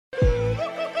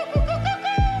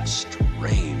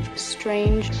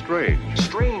Strange. Strange.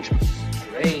 Strange.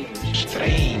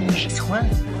 Strange. Strange.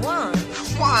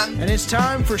 Juan. And it's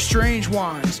time for Strange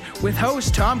Juans with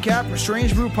host Tom Cap from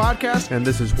Strange Brew Podcast. And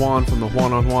this is Juan from the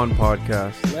Juan on Juan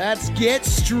Podcast. Let's get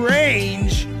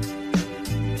strange.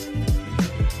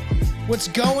 What's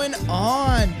going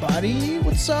on, buddy?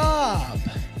 What's up?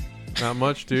 Not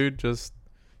much, dude. Just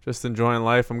enjoying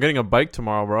life. I'm getting a bike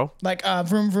tomorrow, bro. Like a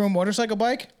vroom vroom motorcycle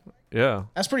bike? Yeah.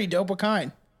 That's pretty dope. What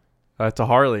kind? It's a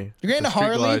Harley. You're getting It's a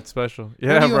Harley? Street Glide special. What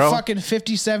Yeah, are you, bro. a fucking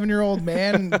 57-year-old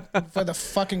man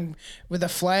with a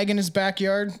flag in his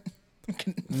backyard?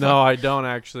 No, I don't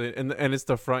actually. And it's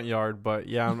the front yard, but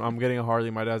yeah, I'm getting a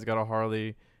Harley. My dad's got a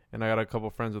Harley, and I got a couple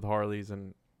friends with Harleys,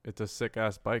 and it's a sick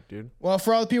ass bike, dude. Well,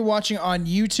 for all the people watching on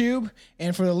YouTube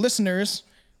and for the listeners,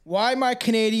 why my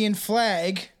Canadian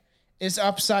flag is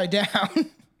upside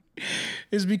down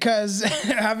is because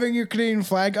having your Canadian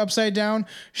flag upside down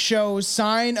shows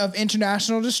sign of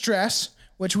international distress,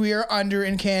 which we are under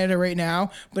in Canada right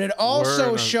now, but it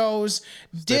also shows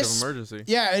State of emergency.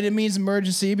 Yeah, it means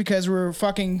emergency because we're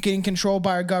fucking getting controlled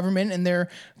by our government and they're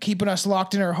keeping us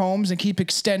locked in our homes and keep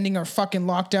extending our fucking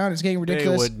lockdown. It's getting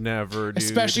ridiculous. They would never, dude.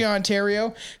 Especially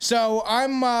Ontario. So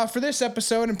I'm for this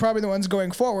episode and probably the ones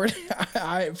going forward,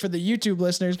 for the YouTube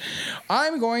listeners,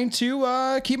 I'm going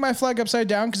to keep my flag upside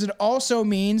down because it also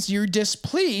means you're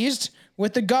displeased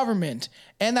with the government,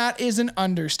 and that is an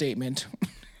understatement.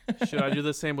 Should I do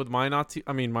the same with my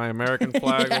my American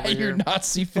flag over here? Your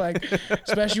Nazi flag,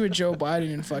 especially with Joe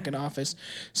Biden in fucking office.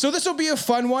 So this will be a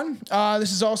fun one.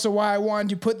 This is also why I wanted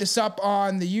to put this up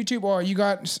on the YouTube. Or you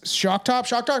got Shock Top?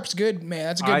 Shock Top's good, man.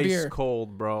 That's a good beer. Ice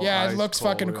cold, bro. Yeah, Ice it looks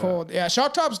cold, fucking cold. Yeah,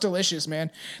 Shock Top's delicious,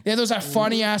 man. They have those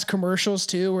funny ass commercials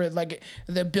too, where like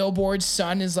the Billboard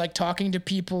son is like talking to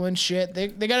people and shit. They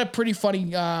got a pretty funny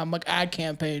like ad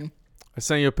campaign. I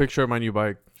sent you a picture of my new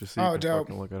bike. Just so you can dope.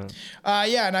 fucking look at it.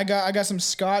 Yeah, and I got some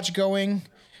scotch going.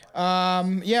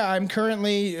 Yeah, I'm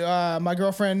currently my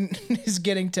girlfriend is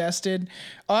getting tested.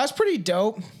 Oh, that's pretty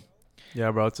dope.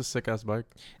 Yeah, bro, it's a sick ass bike.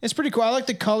 It's pretty cool. I like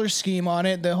the color scheme on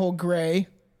it, the whole gray.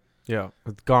 Yeah,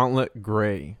 it's Gauntlet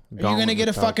Gray. Are you gonna get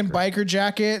a fucking biker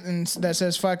jacket and that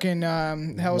says fucking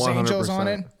Hell's Angels on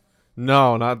it?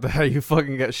 No, not that. You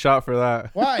fucking get shot for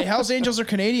that. Why? Hell's Angels are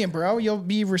Canadian, bro. You'll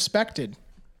be respected.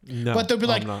 No, but they'll be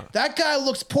like, that guy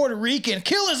looks Puerto Rican.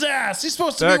 Kill his ass. He's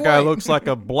supposed to be white. That guy looks like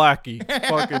a blackie.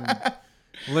 Fucking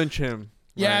lynch him.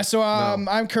 Yeah, right? so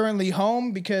I'm currently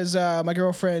home because my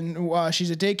girlfriend, she's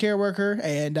a daycare worker,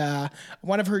 and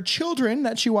one of her children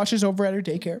that she watches over at her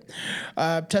daycare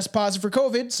tests positive for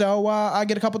COVID, so I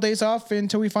get a couple days off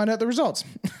until we find out the results.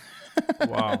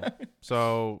 Wow.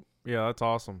 So, yeah, that's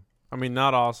awesome. I mean,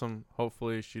 not awesome.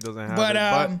 Hopefully she doesn't have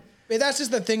it. But that's just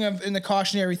the thing in the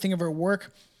cautionary thing of her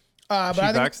work. But she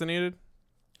vaccinated?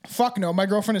 Fuck no. My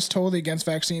girlfriend is totally against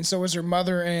vaccines. So is her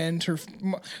mother, and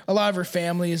a lot of her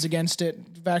family is against it.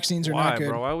 Vaccines are not good.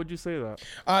 Why, bro? Why would you say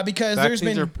that? Because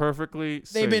vaccines are perfectly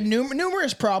safe. They've been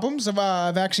numerous problems of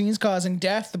vaccines causing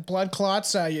death, blood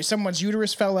clots, someone's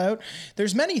uterus fell out.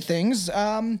 There's many things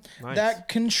that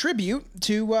contribute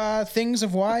to things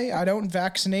of why I don't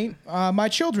vaccinate my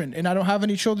children. And I don't have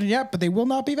any children yet, but they will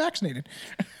not be vaccinated.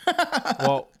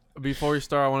 Well, before we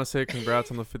start, I want to say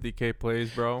congrats on the 50K plays,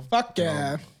 bro. Fuck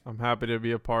yeah. I'm happy to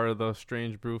be a part of the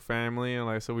Strange Brew family. And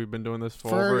like I said, we've been doing this for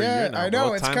over a year now. I know,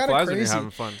 bro. it's Time kind of flies crazy. when you're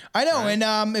having fun. I know, right?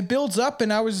 And it builds up,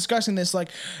 and I was discussing this,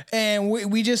 and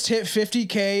we just hit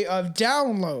 50K of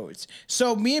downloads.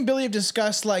 So me and Billy have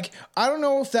discussed, I don't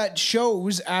know if that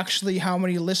shows actually how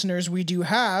many listeners we do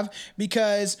have,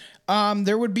 because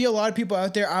there would be a lot of people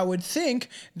out there, I would think,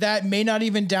 that may not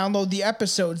even download the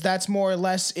episodes. That's more or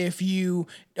less if you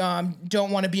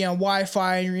don't want to be on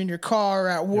Wi-Fi and you're in your car or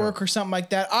at work or something like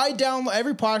that. I download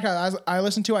every podcast I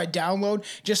listen to. I download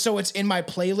just so it's in my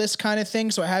playlist kind of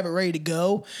thing, so I have it ready to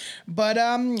go. But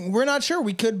we're not sure.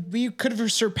 We could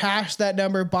have surpassed that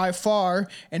number by far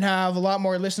and have a lot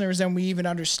more listeners than we even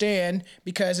understand,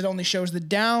 because it only shows the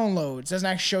downloads. It doesn't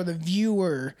actually show the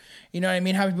viewer. You know what I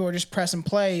mean? How people are just press and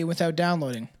play without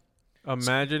downloading.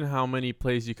 Imagine how many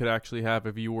plays you could actually have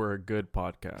if you were a good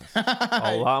podcast.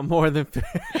 A lot more than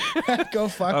go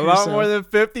fuck a yourself. lot more than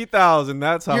 50,000.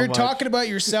 That's how you're much. talking about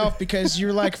yourself, because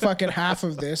you're like fucking half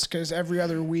of this, because every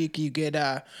other week you get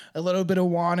a little bit of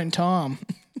Juan and Tom.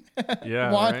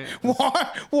 Yeah, right?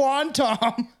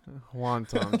 Wonton.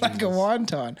 Wonton. Like a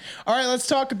wonton. All right, let's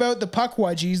talk about the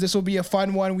Pukwudgies. This will be a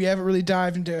fun one. We haven't really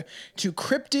dived into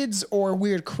cryptids or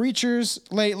weird creatures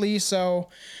lately, so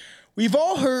We've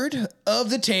all heard of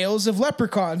the tales of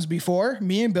leprechauns before.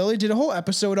 Me and Billy did a whole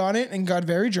episode on it and got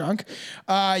very drunk.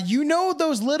 You know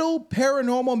those little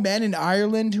paranormal men in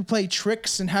Ireland who play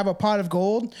tricks and have a pot of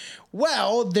gold?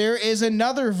 Well, there is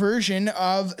another version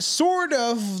of sort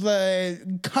of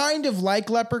the kind of like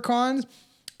leprechauns,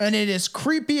 and it is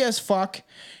creepy as fuck.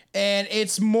 And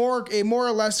it more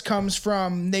or less comes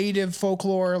from native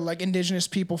folklore, like indigenous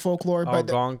people folklore.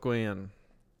 Algonquian.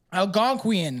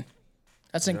 Algonquian.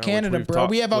 That's in Canada, bro.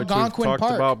 We have Algonquin Park.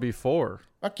 Talked about before.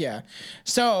 Fuck yeah.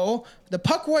 So, the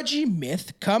Pukwudgie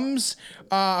myth comes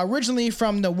originally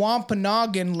from the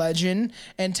Wampanoag legend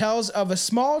and tells of a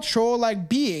small troll-like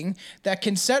being that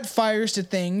can set fires to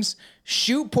things,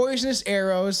 shoot poisonous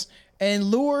arrows, and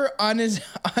lure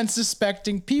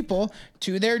unsuspecting people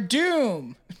to their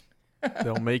doom.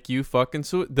 They'll make you fucking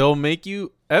they'll make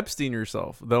you Epstein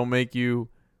yourself. They'll make you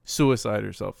suicide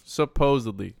yourself,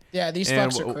 supposedly. Yeah, these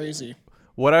fucks are crazy.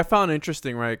 What I found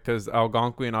interesting, right, because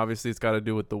Algonquian, obviously, it's got to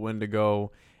do with the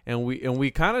Wendigo, and we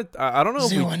kind of, I don't know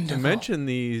if we mentioned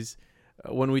these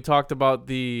when we talked about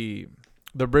the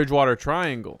Bridgewater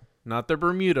Triangle, not the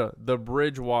Bermuda, the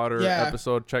Bridgewater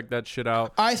episode. Check that shit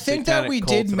out. I think that we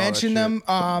did mention them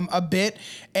a bit,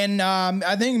 and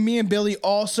I think me and Billy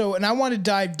also, and I want to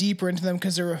dive deeper into them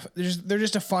because they're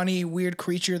just a funny, weird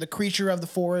creature, the creature of the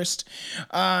forest.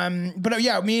 But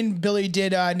yeah, me and Billy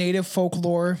did native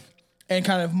folklore and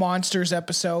kind of monsters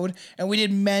episode, and we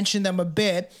did mention them a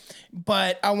bit,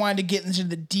 but I wanted to get into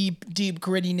the deep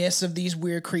grittiness of these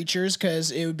weird creatures because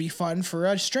it would be fun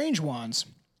for strange ones.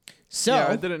 So yeah,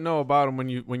 I didn't know about them when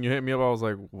you hit me up. I was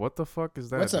like, "What the fuck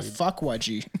is that?" What's a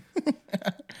fuckwudgie?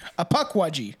 A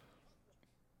pukwudgie.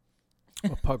 A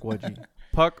pukwudgie.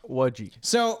 Pukwudgie.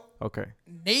 So okay.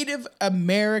 Native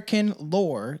American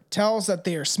lore tells that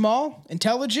they are small,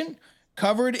 intelligent,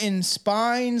 covered in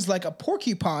spines like a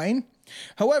porcupine.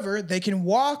 However, they can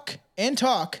walk and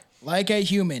talk like a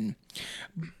human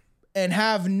and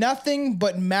have nothing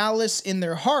but malice in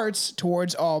their hearts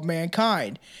towards all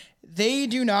mankind. They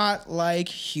do not like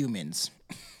humans.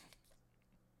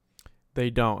 They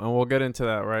don't, and we'll get into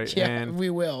that, right? Yeah, and we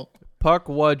will.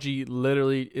 Pukwudgie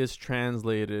literally is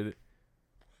translated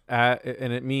and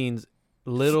it means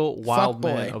little wild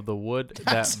man of the wood.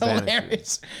 That's that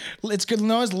hilarious. It's good to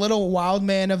know as little wild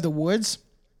man of the woods.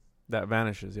 That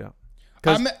vanishes, yeah.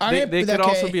 Because they could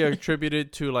also be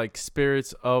attributed to like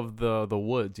spirits of the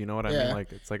woods. You know what I mean?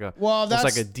 Like it's like it's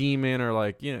like a demon or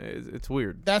like it's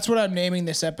weird. That's what I'm naming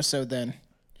this episode then.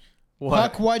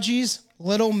 What? Pukwudgie's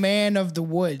little man of the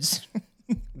woods.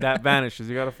 That vanishes.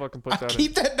 You gotta fucking put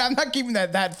that. I'm not keeping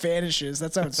that. That vanishes.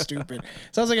 That sounds stupid.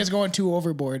 Sounds like it's going too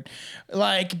overboard.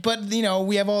 Like, but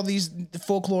we have all these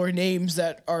folklore names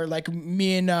that are like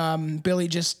me and Billy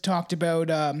just talked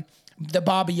about. The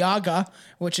Baba Yaga,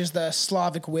 which is the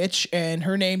Slavic witch, and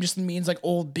her name just means like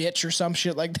old bitch or some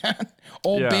shit like that.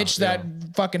 Old bitch that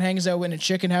fucking hangs out in a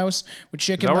chicken house with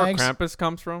chicken legs. Is that where Krampus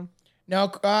comes from? No,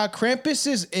 Krampus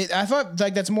is. I thought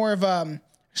like that's more of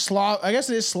Slav. I guess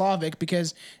it is Slavic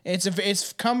because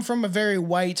it's come from a very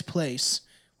white place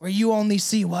where you only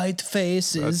see white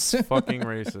faces. That's fucking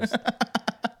racist.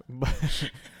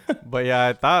 But yeah,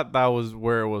 I thought that was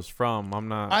where it was from. I'm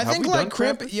not. I think like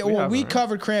Krampus. Yeah, well, we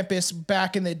covered Krampus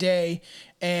back in the day,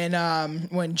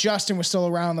 and when Justin was still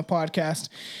around on the podcast,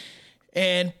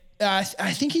 and I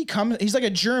think he's like a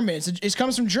German. It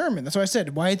comes from German. That's why I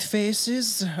said white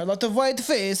faces, a lot of white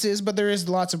faces, but there is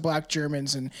lots of black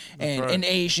Germans and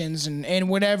Asians and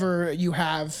whatever you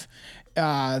have.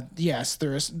 Yes,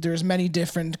 there's many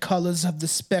different colors of the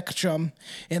spectrum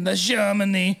in the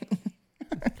Germany.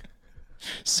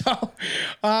 So,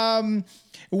 while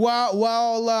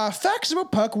facts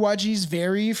about Pukwudgies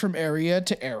vary from area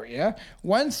to area,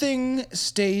 one thing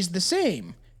stays the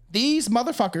same. These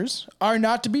motherfuckers are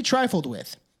not to be trifled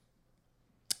with.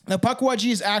 The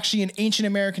Pukwudgie is actually an ancient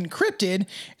American cryptid,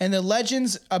 and the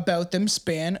legends about them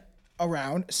span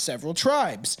around several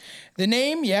tribes. The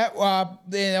name,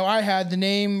 I had the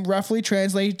name roughly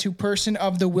translated to person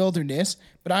of the wilderness,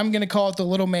 but I'm going to call it the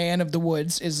little man of the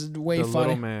woods is way funny.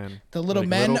 Little man. The little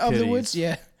men of the woods,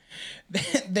 yeah.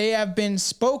 They have been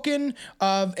spoken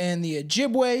of in the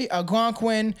Ojibwe,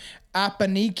 Algonquin,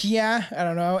 Apanikia, I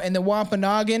don't know, and the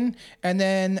Wampanoag, and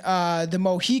then the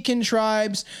Mohican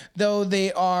tribes, though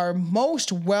they are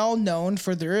most well known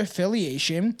for their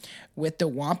affiliation with the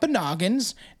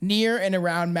Wampanoagans near and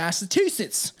around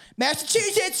Massachusetts.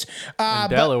 And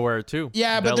Delaware, too.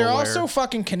 Yeah, but they're also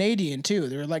fucking Canadian, too.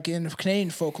 They're like in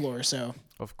Canadian folklore, so...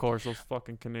 Of course, those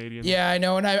fucking Canadians. Yeah, I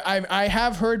know, and I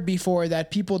have heard before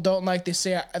that people don't like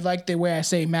the way I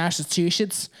say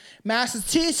Massachusetts.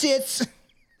 Massachusetts.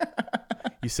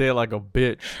 You say it like a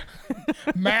bitch.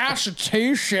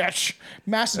 Massachusetts.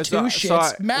 Massive two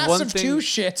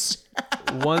shits.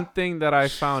 One thing that I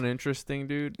found interesting,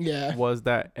 dude, yeah, was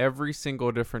that every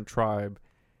single different tribe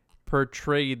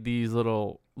portrayed these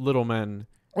little men,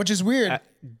 which is weird,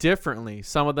 differently.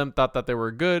 Some of them thought that they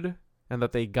were good and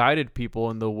that they guided people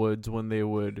in the woods when they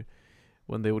would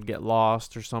get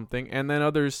lost or something, and then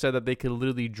others said that they could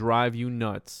literally drive you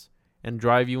nuts and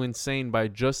drive you insane by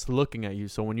just looking at you.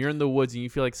 So when you're in the woods and you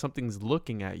feel like something's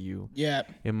looking at you, yeah,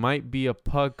 it might be a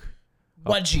puck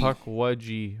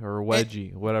wedgie or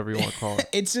wedgie, whatever you want to call it.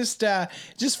 It's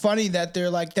just funny that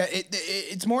they're like that.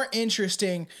 It's more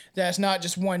interesting that it's not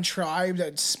just one tribe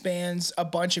that spans a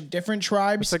bunch of different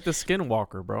tribes. It's like the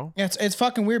Skinwalker, bro. It's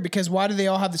fucking weird because why do they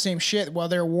all have the same shit while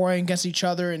they're warring against each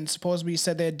other and supposedly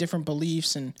said they had different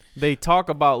beliefs and they talk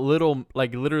about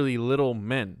literally little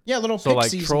men. Yeah, little so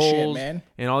pixies like trolls and shit, man.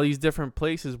 And all these different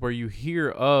places where you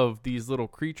hear of these little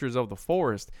creatures of the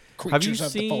forest. Have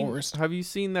you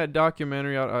seen that documentary?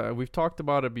 We've talked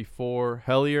about it before.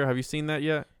 Hellier, have you seen that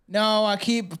yet? No, I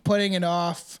keep putting it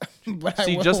off. But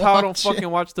see, just how I don't fucking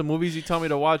watch the movies you tell me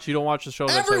to watch. You don't watch the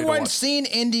shows. Everyone's seen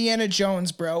Indiana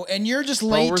Jones, bro, and you're just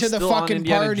late to the fucking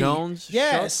party. Jones?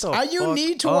 Yes, you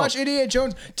need to watch Indiana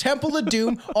Jones, Temple of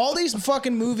Doom, all these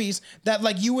fucking movies that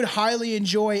like you would highly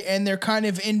enjoy, and they're kind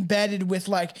of embedded with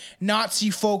like Nazi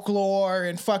folklore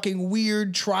and fucking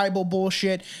weird tribal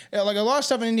bullshit. Like a lot of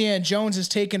stuff in Indiana Jones is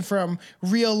taken from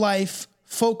real life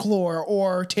folklore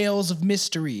or tales of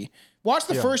mystery. Watch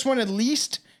the first one at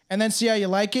least, and then see how you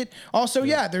like it. Also,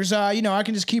 there's I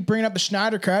can just keep bringing up the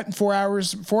Schneider Cut in 4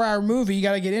 hour movie. You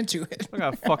got to get into it. I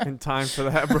got fucking time for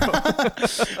that,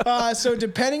 bro. So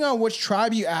depending on which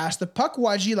tribe you ask, the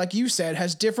Pukwudgie, like you said,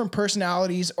 has different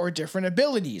personalities or different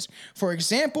abilities. For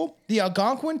example, the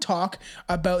Algonquin talk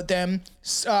about them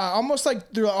almost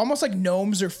like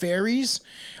gnomes or fairies.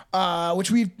 Which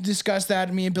we've discussed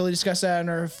that. Me and Billy discussed that in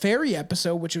our fairy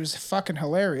episode, which was fucking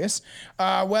hilarious.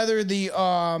 Whether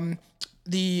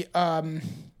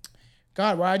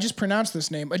God, why I just pronounced this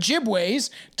name. Ojibways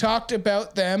talked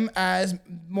about them as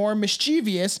more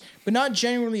mischievous, but not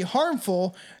genuinely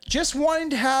harmful, just wanting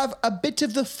to have a bit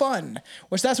of the fun.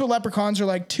 Which that's what leprechauns are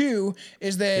like too,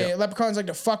 is leprechauns like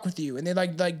to fuck with you, and they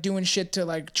like doing shit to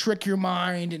like trick your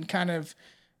mind and kind of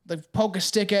like poke a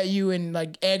stick at you and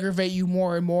like aggravate you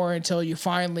more and more until you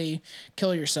finally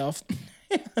kill yourself.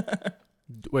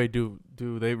 Wait, do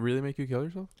they really make you kill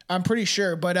yourself? I'm pretty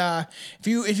sure, but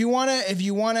if you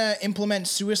wanna implement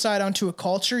suicide onto a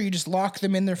culture, you just lock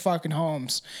them in their fucking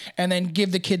homes and then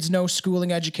give the kids no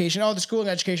schooling education. Oh, the schooling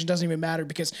education doesn't even matter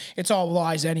because it's all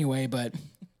lies anyway. But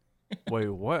wait,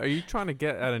 what? Are you trying to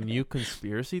get at a new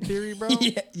conspiracy theory, bro?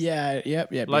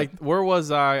 Yep. Like, where was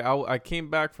I? I came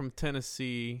back from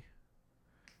Tennessee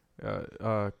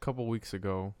a couple weeks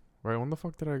ago. Right, when the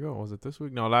fuck did I go? Was it this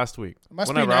week? No, last week. It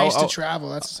must be nice to travel.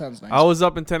 That sounds nice. I was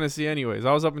up in Tennessee anyways.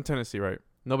 Right?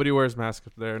 Nobody wears masks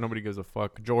up there. Nobody gives a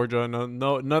fuck. Georgia,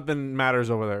 no, nothing matters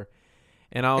over there.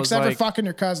 And I was except for fucking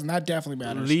your cousin. That definitely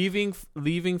matters.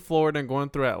 Leaving Florida and going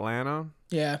through Atlanta.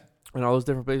 Yeah. And all those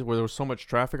different places where there was so much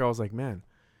traffic, I was like, man,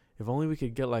 if only we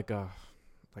could get I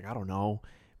don't know,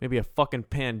 maybe a fucking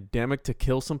pandemic to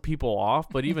kill some people off.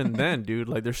 But even then, dude,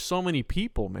 like there's so many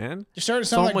people, man. You're starting to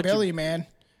sound like Billy, man.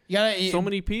 So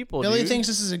many people. Billy dude. thinks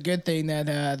this is a good thing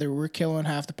that we're killing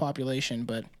half the population,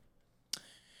 but you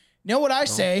know what I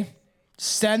say?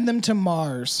 Send them to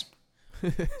Mars.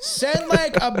 Send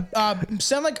like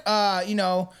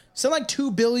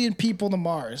 2 billion people to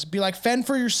Mars. Be like, fend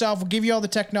for yourself. We'll give you all the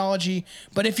technology.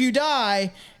 But if you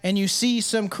die and you see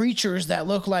some creatures that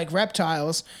look like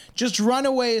reptiles, just run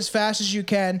away as fast as you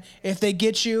can. If they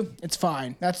get you, it's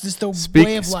fine. That's just the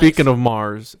way of life. Speaking of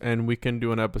Mars, and we can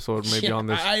do an episode maybe on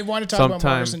this. I want to talk about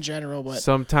Mars in general, but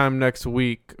sometime next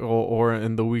week or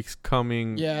in the weeks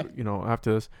coming. Yeah.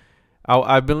 After this.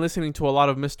 I've been listening to a lot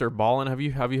of Mr. Ballin. Have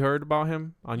you heard about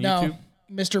him on YouTube?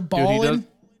 Mr. Ballin?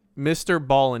 Mr.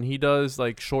 Ballin. He does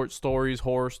like short stories,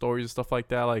 horror stories, and stuff like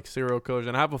that, like serial killers.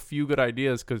 And I have a few good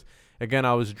ideas because, again,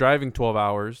 I was driving 12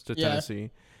 hours to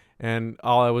Tennessee, and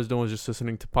all I was doing was just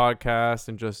listening to podcasts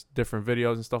and just different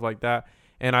videos and stuff like that.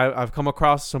 And I've come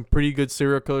across some pretty good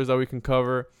serial killers that we can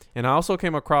cover. And I also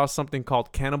came across something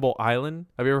called Cannibal Island.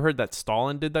 Have you ever heard that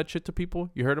Stalin did that shit to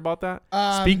people? You heard about that?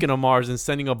 Speaking of Mars and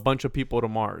sending a bunch of people to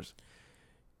Mars.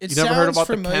 You never heard about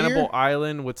the Cannibal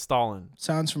Island with Stalin?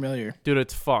 Sounds familiar. Dude,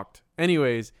 it's fucked.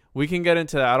 Anyways, we can get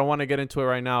into that. I don't want to get into it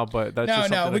right now, but that's just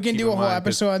something we can do a whole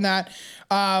episode on that.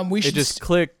 It just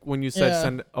clicked when you said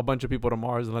send a bunch of people to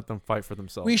Mars and let them fight for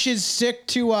themselves. We should stick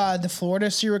to the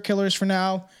Florida serial killers for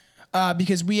now.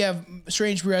 because we have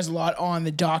Strange Brew has a lot on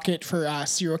the docket for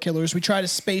serial killers. We try to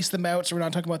space them out so we're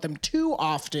not talking about them too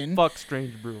often. Fuck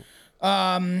Strange Brew.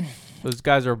 Those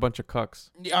guys are a bunch of cucks.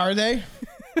 Are they?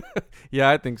 Yeah,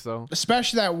 I think so.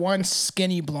 Especially that one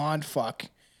skinny blonde fuck.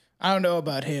 I don't know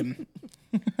about him.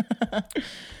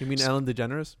 You mean Ellen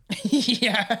DeGeneres?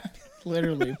 Yeah,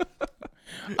 literally.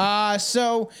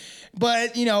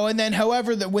 But and then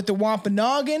however, with the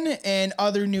Wampanoag and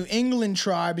other New England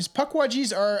tribes,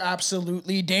 Pukwudgies are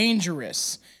absolutely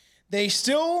dangerous. They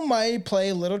still might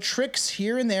play little tricks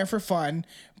here and there for fun,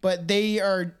 but they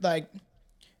are like,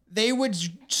 they would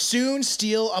soon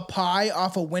steal a pie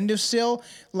off a windowsill.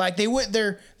 Like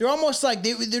they're almost like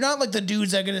they're not like the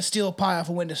dudes that are gonna steal a pie off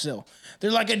a windowsill.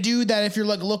 They're like a dude that if you're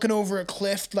like looking over a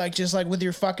cliff, like just like with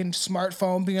your fucking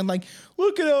smartphone being like,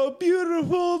 look at how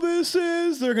beautiful this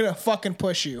is, they're gonna fucking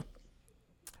push you.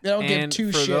 They don't give two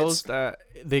shits. Those that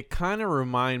they kind of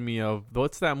remind me of,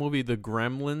 what's that movie, The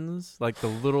Gremlins? Like the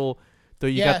little. So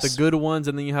you got the good ones,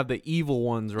 and then you have the evil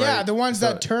ones, right? Yeah, the ones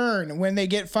that turn when they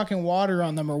get fucking water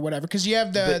on them or whatever. Because you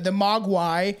have the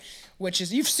Mogwai, which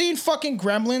is, you've seen fucking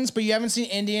Gremlins, but you haven't seen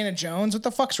Indiana Jones. What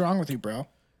the fuck's wrong with you, bro?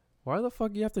 Why the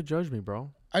fuck you have to judge me, bro?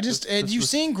 You've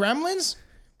seen Gremlins,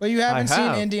 but you haven't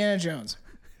seen Indiana Jones.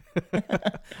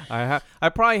 I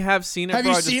probably have seen it. Have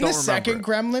you seen the second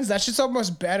Gremlins? That shit's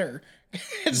almost better.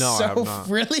 No, I have not.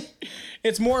 Really?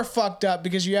 It's more fucked up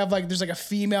because you have like, there's like a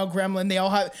female gremlin. They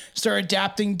all start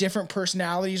adapting different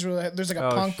personalities. Where there's like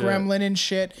a punk gremlin and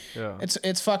shit. Yeah.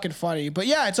 It's fucking funny. But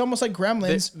yeah, it's almost like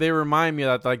Gremlins. They remind me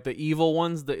of that, like the evil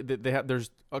ones. They have. There's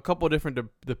a couple of different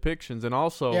depictions, and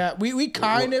also we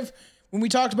kind of, when we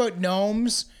talked about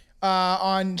gnomes.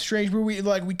 On Strange Brew,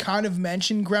 we kind of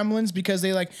mentioned Gremlins because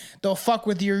they'll fuck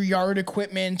with your yard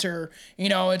equipment, or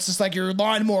it's just like your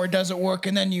lawnmower doesn't work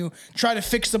and then you try to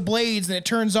fix the blades and it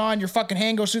turns on, your fucking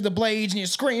hand goes through the blades and you're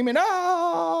screaming,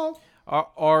 oh!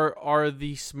 Are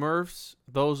the Smurfs?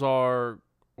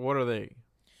 What are they?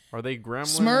 Are they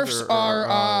Gremlins?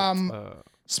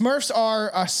 Smurfs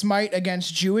are a smite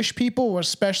against Jewish people,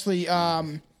 especially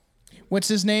what's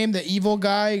his name? The evil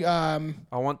guy.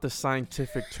 I want the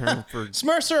scientific term for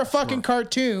Smurfs are a fucking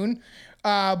cartoon,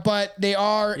 but they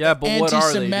are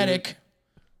anti-Semitic.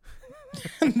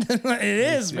 It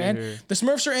is, man. The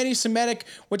Smurfs are anti-Semitic.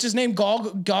 What's his name?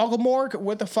 Golgamorg?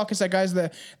 What the fuck is that guy's the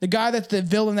guy that's the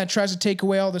villain that tries to take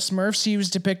away all the Smurfs? He was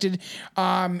depicted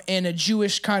in a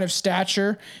Jewish kind of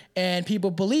stature, and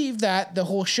people believe that the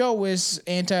whole show was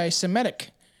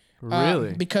anti-Semitic.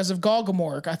 Really? Because of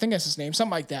Golgamorg. I think that's his name. Something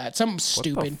like that. Something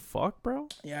stupid. What the fuck, bro?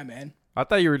 Yeah, man. I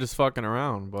thought you were just fucking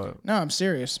around, but... No, I'm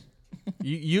serious.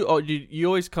 You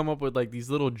always come up with like these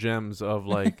little gems of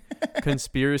like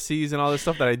conspiracies and all this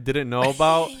stuff that I didn't know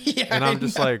about. Yeah, and I'm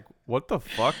just like, what the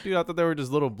fuck, dude? I thought they were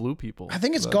just little blue people. I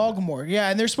think it's Golgamorg. Yeah,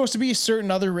 and there's supposed to be a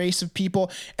certain other race of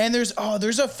people. And there's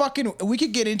a fucking, we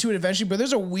could get into it eventually, but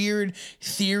there's a weird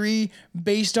theory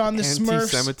based on the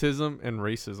Smurfs. Anti-Semitism and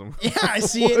racism. Yeah, I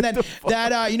see it. And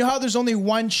that you know how there's only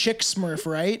one chick Smurf,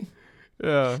 right?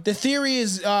 Yeah. The theory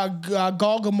is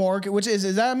Golgamorg, which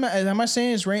am I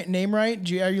saying his name right?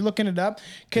 Are you looking it up?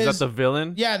 Is that the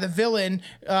villain? Yeah, the villain,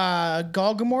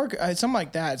 Golgamorg, something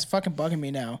like that. It's fucking bugging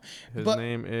me now. His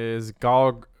name is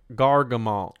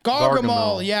Gargamel.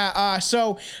 Gargamel, yeah.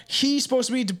 So he's supposed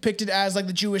to be depicted as like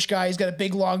the Jewish guy. He's got a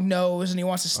big long nose and he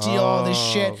wants to steal all this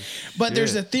shit. But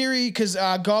there's a theory because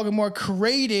Gargamel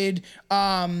created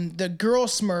the girl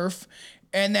Smurf.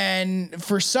 And then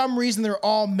for some reason they're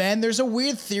all men. There's a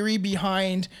weird theory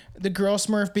behind the girl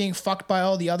Smurf being fucked by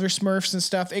all the other Smurfs and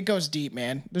stuff. It goes deep,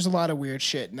 man. There's a lot of weird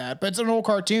shit in that. But it's an old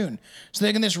cartoon. So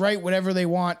they can just write whatever they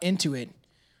want into it.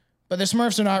 But the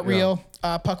Smurfs are not real.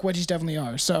 Pukwudgies definitely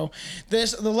are. So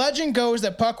the legend goes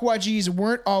that Pukwudgies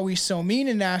weren't always so mean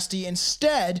and nasty.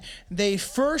 Instead, they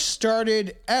first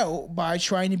started out by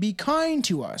trying to be kind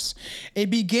to us. It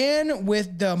began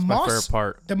with the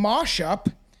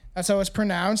Moshup. That's how it's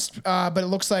pronounced, but it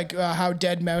looks like how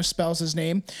Dead Mouse spells his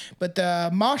name. But the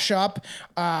Moshup,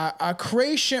 a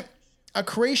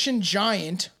creation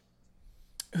giant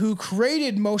who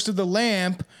created most of the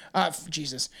lamp. The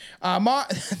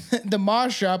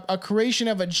Moshup, a creation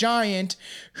of a giant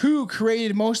who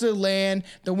created most of the land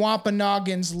the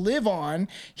Wampanoagans live on.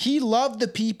 He loved the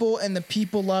people, and the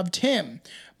people loved him.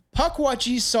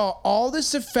 Pukwudgies saw all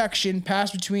this affection pass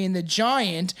between the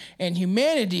giant and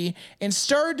humanity and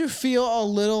started to feel a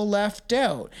little left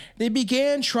out. They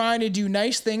began trying to do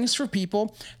nice things for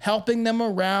people, helping them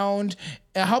out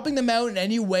in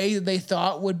any way that they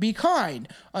thought would be kind.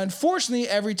 Unfortunately,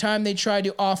 every time they tried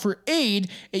to offer aid,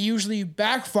 it usually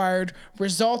backfired,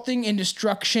 resulting in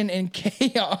destruction and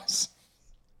chaos.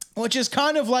 Which is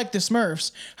kind of like the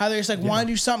Smurfs, how they just like want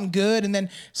to do something good and then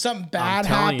something bad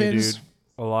happens. You, dude,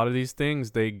 a lot of these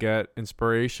things, they get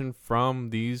inspiration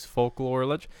from these folklore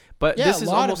legends. But this is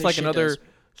almost like another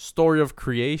story of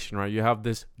creation, right? You have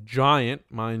this giant,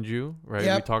 mind you,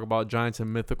 right? We talk about giants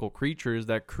and mythical creatures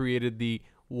that created the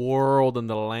world and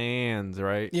the lands,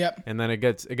 right? Yep. And then it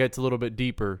gets a little bit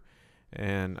deeper.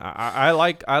 And I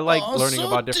like learning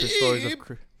about different stories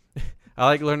of I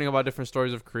like learning about different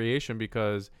stories of creation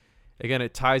because, again,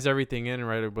 it ties everything in,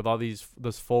 right, with all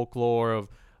this folklore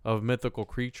of mythical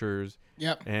creatures.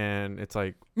 Yep. And it's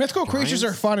like mythical creatures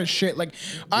are fun as shit. Like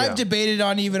I've debated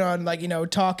on like,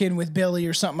 talking with Billy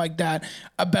or something like that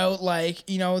about like,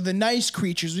 the nice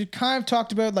creatures. We've kind of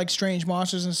talked about like strange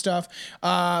monsters and stuff.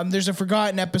 There's a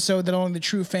forgotten episode that only the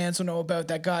true fans will know about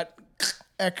that got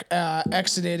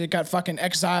exited. It got fucking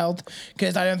exiled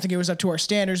because I don't think it was up to our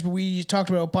standards, but we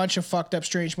talked about a bunch of fucked up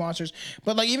strange monsters.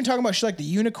 But like even talking about shit like the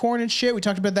unicorn and shit, we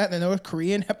talked about that in the North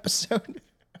Korean episode.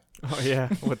 Oh yeah,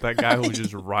 with that guy who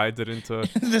just rides it into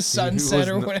the sunset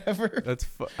or whatever. That's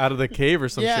out of the cave or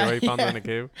some shit, right? He found it in the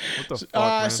cave. What the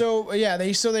fuck,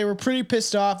 man? So they were pretty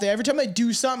pissed off. Every time they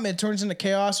do something, it turns into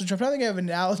chaos. Which I'm trying to think of an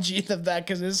analogy of that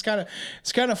because it's kind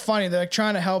of funny. They're like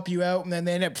trying to help you out, and then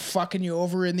they end up fucking you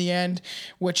over in the end.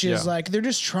 Which is like they're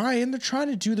just trying. They're trying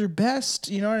to do their best.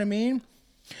 You know what I mean?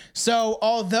 So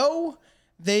although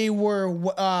they were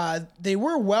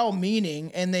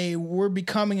well-meaning and they were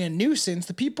becoming a nuisance,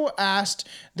 the people asked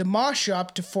the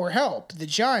Mashop for help, the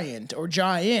giant or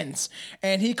giants,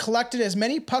 and he collected as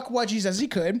many Pukwudgies as he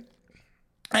could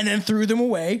and then threw them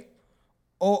away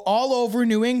all over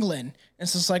New England. And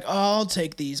so it's like, I'll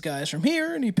take these guys from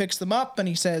here, and he picks them up and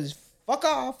he says, fuck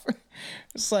off.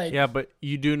 It's like, yeah, but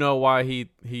you do know why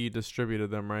he distributed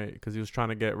them, right? Because he was trying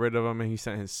to get rid of them, and he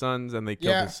sent his sons, and they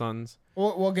killed his sons.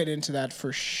 We'll get into that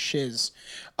for shiz.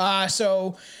 For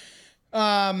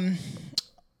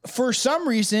some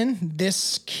reason,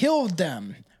 this killed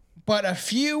them, but a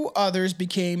few others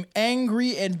became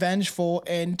angry and vengeful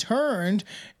and turned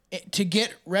to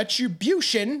get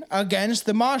retribution against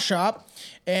the Mashop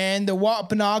and the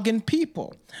Wampanoag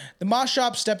people. The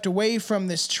Mashop stepped away from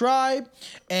this tribe,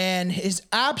 and his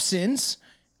absence,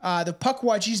 the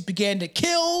Pukwudgies began to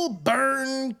kill,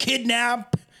 burn,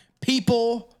 kidnap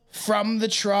people from the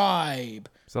tribe.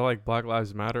 Is that like Black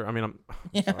Lives Matter? I mean, I'm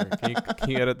sorry. Can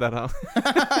you edit that out?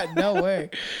 No way.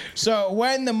 So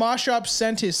when the Mashop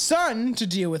sent his son to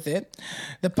deal with it,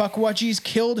 the Pukwudgies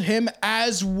killed him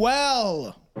as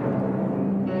well.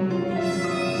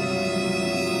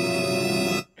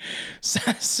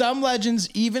 Some legends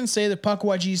even say the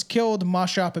Pukwudgies killed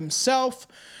Mashop himself,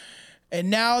 and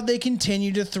now they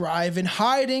continue to thrive in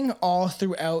hiding all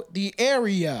throughout the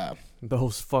area.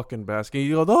 Those fucking baskets.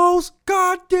 You go, those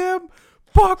goddamn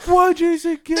Pukwudgies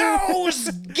again. Those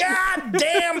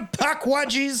goddamn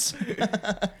Pukwudgies.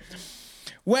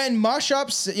 When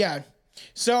Mashop,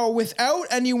 So without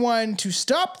anyone to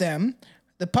stop them,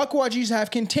 the Pukwudgies have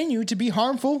continued to be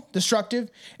harmful, destructive,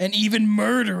 and even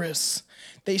murderous.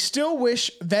 They still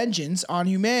wish vengeance on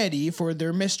humanity for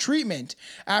their mistreatment.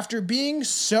 After being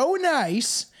so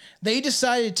nice, they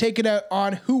decided to take it out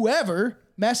on whoever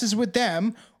messes with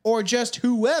them or just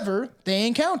whoever they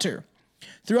encounter.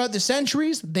 Throughout the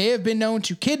centuries, they have been known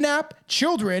to kidnap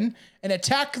children and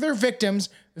attack their victims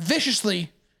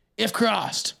viciously if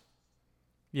crossed.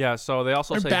 Yeah, so they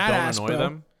also say don't annoy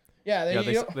them. Yeah,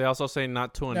 they also say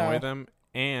not to annoy them,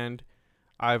 and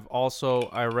I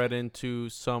read into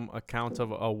some accounts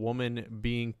of a woman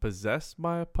being possessed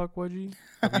by a Pukwudgie.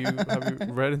 Have you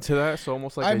read into that? So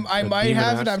almost like I might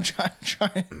have it. I'm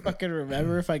trying to fucking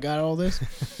remember if I got all this.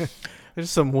 There's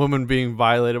some woman being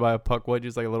violated by a Pukwudgie.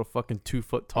 It's like a little fucking 2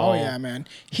 foot tall. Oh yeah, man.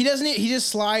 He doesn't. He just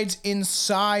slides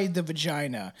inside the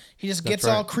vagina. He just gets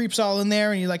creeps all in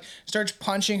there, and he like starts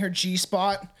punching her G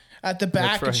spot at the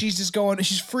back, and she's just going.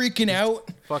 She's freaking out.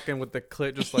 Fucking with the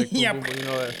clit, just like yep. Boom, you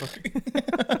know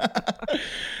that.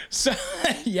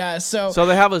 So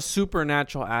they have a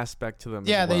supernatural aspect to them.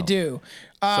 Yeah, as well. they do.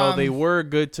 So they were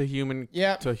good to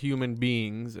human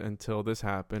beings until this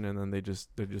happened, and then they just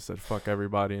said fuck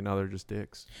everybody, and now they're just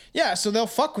dicks. Yeah, so they'll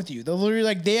fuck with you. They'll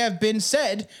literally they have been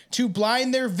said to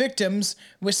blind their victims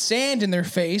with sand in their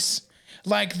face,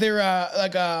 like they're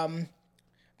like a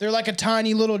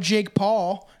tiny little Jake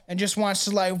Paul. And just wants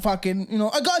to fucking,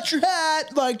 I got your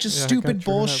hat, just stupid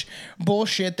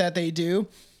bullshit that they do,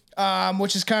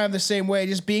 which is kind of the same way,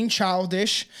 just being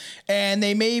childish. And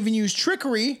they may even use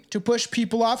trickery to push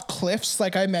people off cliffs,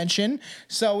 like I mentioned.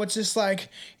 So it's just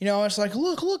it's like,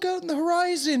 look out in the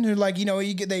horizon. Or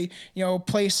they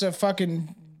place a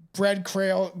fucking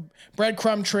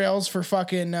breadcrumb trails for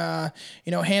fucking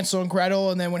Hansel and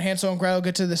Gretel, and then when Hansel and Gretel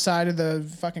get to the side of the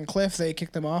fucking cliff, they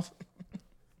kick them off.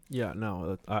 Yeah,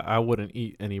 no, I wouldn't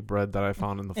eat any bread that I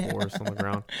found in the forest on the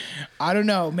ground. I don't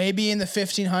know. Maybe in the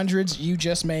 1500s, you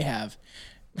just may have.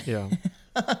 Yeah.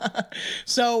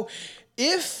 So,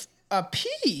 if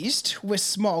appeased with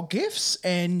small gifts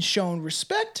and shown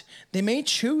respect, they may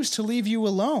choose to leave you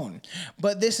alone.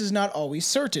 But this is not always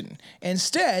certain.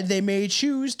 Instead, they may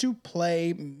choose to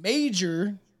play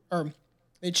minor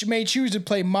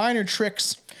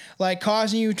tricks, like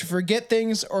causing you to forget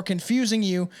things or confusing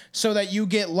you so that you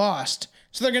get lost.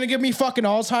 So they're going to give me fucking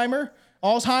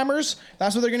Alzheimer's?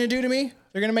 That's what they're going to do to me?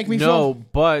 They're going to make me feel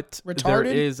but retarded? There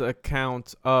is a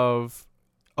count of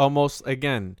almost,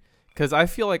 again, because I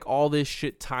feel like all this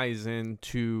shit ties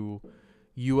into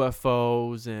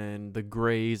UFOs and the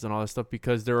Greys and all that stuff,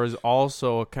 because there is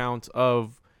also accounts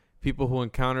of people who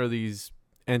encounter these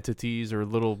entities or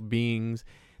little beings,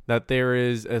 that there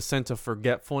is a sense of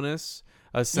forgetfulness,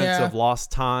 a sense of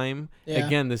lost time. Yeah.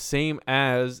 Again, the same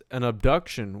as an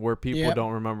abduction, where people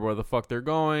don't remember where the fuck they're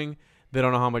going. They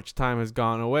don't know how much time has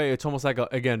gone away. It's almost like,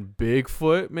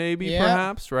 Bigfoot maybe,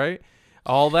 perhaps, right?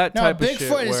 All that type of shit.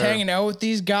 Bigfoot is hanging out with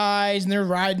these guys, and they're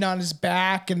riding on his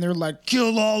back, and they're like,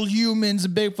 kill all humans.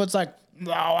 And Bigfoot's like,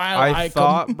 no, I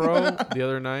thought, bro, the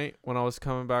other night when I was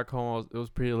coming back home, it was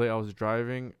pretty late. I was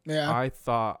driving. Yeah. I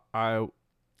thought I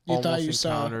almost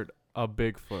encountered a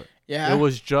Bigfoot. Yeah. It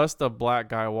was just a black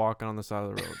guy walking on the side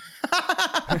of the road.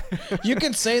 You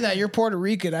can say that. You're Puerto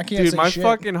Rican. I can't say shit. Dude, my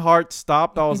fucking heart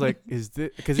stopped. I was like, is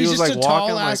this? Because he was like walking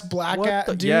tall ass black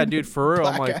dude. Yeah, dude, for real.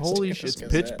 I'm like, holy shit, it's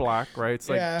pitch black, right? It's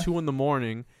like 2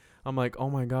 a.m. I'm like, oh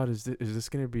my God, is this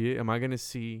going to be it? Am I going to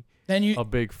see a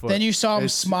Bigfoot? Then you saw him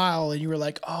smile, and you were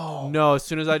like, oh. No, as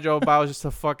soon as I drove by, it was just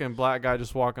a fucking black guy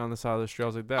just walking on the side of the street. I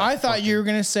was like, that. I thought you were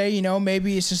going to say,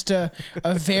 maybe it's just a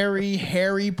very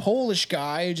hairy Polish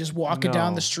guy just walking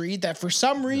down the street that for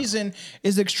some reason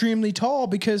is extremely tall,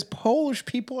 because Polish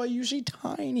people are usually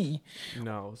tiny.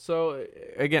 No. So,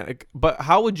 again, but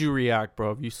how would you react,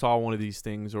 bro, if you saw one of these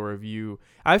things, or if you...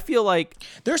 I feel like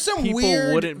there's some people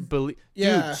weird... wouldn't believe...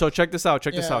 Yeah. Dude, so check this out.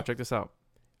 Check this out.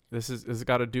 This has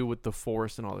got to do with the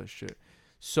forest and all this shit.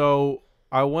 So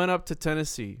I went up to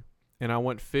Tennessee and I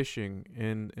went fishing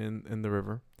in the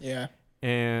river. Yeah.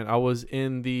 And I was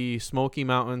in the Smoky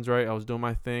Mountains, right? I was doing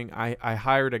my thing. I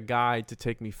hired a guide to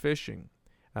take me fishing.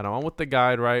 And I'm with the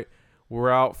guide, right?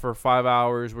 We're out for 5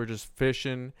 hours. We're just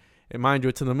fishing. And mind you,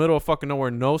 it's in the middle of fucking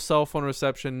nowhere. No cell phone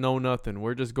reception, no nothing.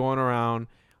 We're just going around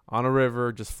on a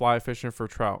river, just fly fishing for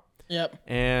trout. Yep.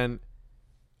 And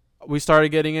we started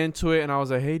getting into it, and I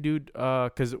was like, hey, dude,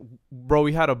 because, bro,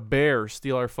 we had a bear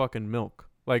steal our fucking milk.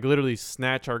 Like, literally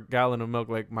snatch our gallon of milk.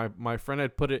 Like, my friend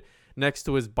had put it next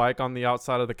to his bike on the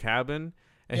outside of the cabin,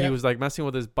 and he was, like, messing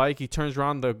with his bike. He turns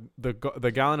around,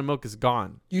 the gallon of milk is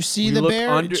gone. You see the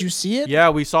bear? Did you see it?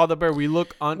 Yeah, we saw the bear. We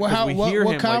look under.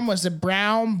 What kind was it?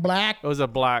 Brown, black? It was a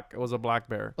black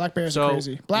bear. Black bears are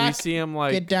crazy. Black, we see him,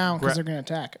 like, get down, because they're going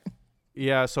to attack.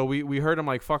 Yeah, so we heard him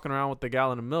like fucking around with the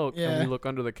gallon of milk, and we look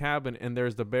under the cabin, and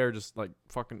there's the bear just like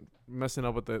fucking messing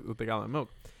up with the gallon of milk.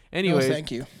 Anyways, thank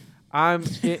you. I'm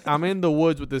in the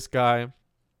woods with this guy,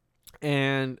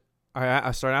 and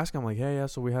I started asking him like, hey, yeah,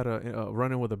 so we had a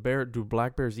run in with a bear. Do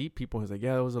black bears eat people? He's like,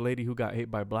 yeah, there was a lady who got hit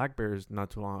by black bears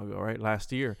not too long ago, right?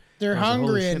 Last year. They're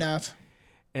hungry enough.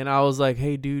 And I was like,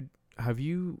 hey, dude, have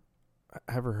you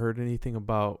ever heard anything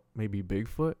about maybe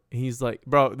Bigfoot? And he's like,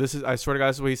 bro, I swear to God,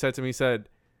 this is what he said to me. He said,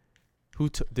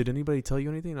 did anybody tell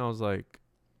you anything? And I was like,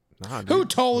 nah, dude. Who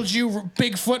told you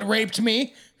Bigfoot raped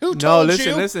me? Who told you?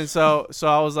 No, listen. So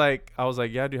I was like,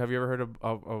 yeah, dude, have you ever heard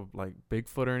of like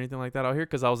Bigfoot or anything like that out here?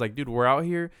 Because I was like, dude, we're out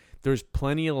here. There's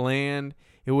plenty of land.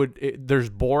 There's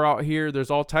boar out here. There's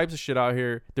all types of shit out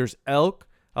here. There's elk.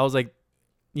 I was like,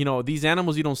 these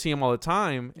animals, you don't see them all the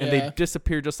time, and they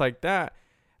disappear just like that.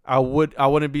 I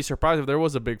wouldn't be surprised if there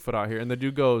was a Bigfoot out here. And the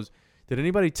dude goes, did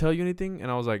anybody tell you anything?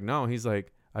 And I was like, no. He's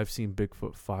like, I've seen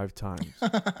Bigfoot 5 times.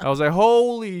 I was like,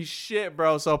 holy shit,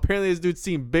 bro. So apparently this dude's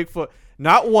seen Bigfoot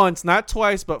not once, not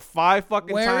twice, but 5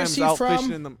 fucking Where times is he out from?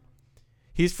 fishing in them.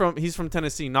 He's from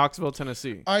Tennessee, Knoxville,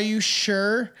 Tennessee. Are you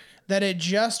sure that it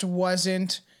just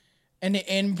wasn't an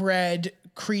inbred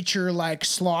creature like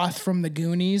Sloth from the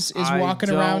Goonies is walking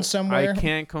around somewhere? I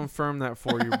can't confirm that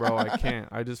for you, bro. I can't.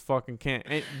 I just fucking can't.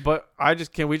 But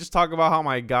can we just talk about how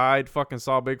my guide fucking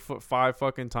saw Bigfoot 5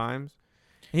 fucking times?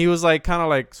 He was like, kind of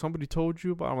like, somebody told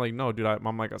you? But I'm like, no, dude.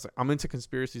 I'm into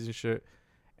conspiracies and shit,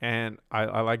 and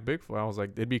I like Bigfoot. I was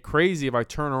like, it'd be crazy if I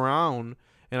turn around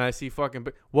and I see fucking,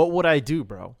 what would I do,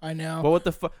 bro? I know. But what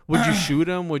the fuck? Would you shoot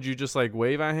him? Would you just like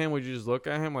wave at him? Would you just look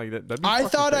at him like that? That'd be I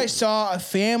thought crazy. I saw a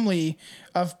family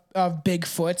of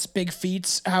Bigfoots, big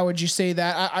feets. How would you say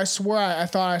that? I swear I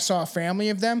thought I saw a family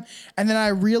of them, and then I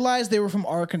realized they were from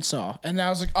Arkansas, and I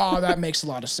was like, oh, that makes a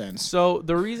lot of sense. So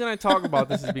the reason I talk about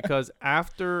this is because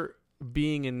after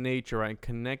being in nature, right,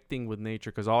 connecting with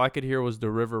nature, because all I could hear was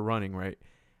the river running, right?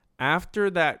 After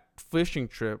that fishing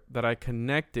trip that I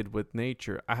connected with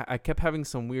nature, I kept having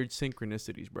some weird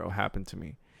synchronicities, bro, happen to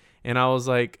me. And I was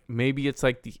like, maybe it's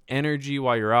like the energy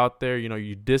while you're out there, you know,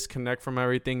 you disconnect from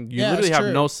everything. You literally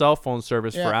have no cell phone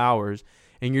service for hours.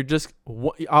 And you're just,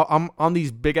 I'm on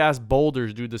these big ass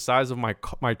boulders, dude, the size of my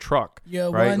truck.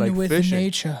 You're right? one Like with fishing.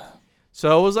 nature.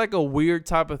 So it was like a weird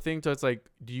type of thing. So it's like,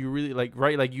 do you really like,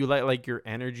 right? Like you let like your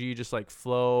energy just like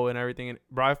flow and everything. And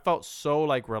bro, I felt so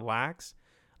like relaxed.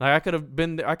 Like I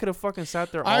could have fucking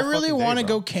sat there all I really want to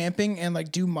go camping and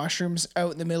like do mushrooms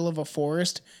out in the middle of a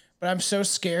forest, but I'm so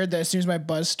scared that as soon as my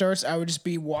buzz starts, I would just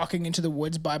be walking into the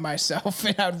woods by myself,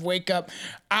 and I'd wake up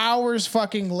hours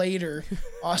fucking later,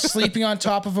 sleeping on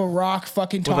top of a rock,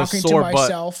 fucking talking to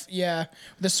myself. Butt. Yeah,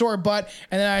 with a sore butt,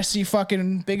 and then I see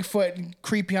fucking Bigfoot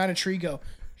creep behind a tree, go.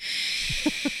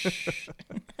 Shh.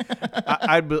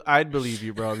 I'd believe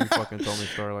you, bro, if you fucking told me a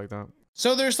story like that.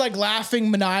 So there's like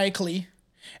laughing maniacally.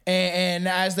 And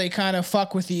as they kind of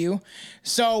fuck with you.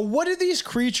 So what do these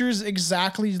creatures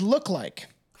exactly look like?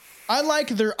 I like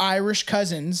their Irish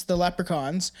cousins, the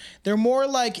leprechauns. They're more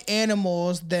like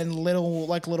animals than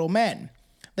little men.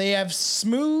 They have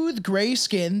smooth gray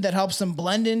skin that helps them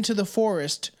blend into the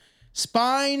forest,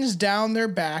 spines down their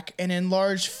back, and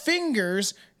enlarged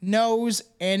fingers, nose,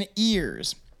 and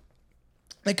ears.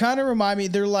 They kind of remind me,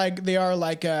 they are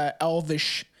like a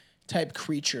elvish type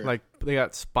creature. Like they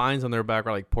got spines on their back,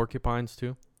 or like porcupines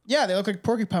too. Yeah, they look like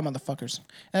porcupine motherfuckers. And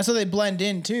that's how they blend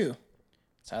in too.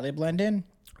 That's how they blend in.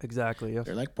 Exactly. Yes.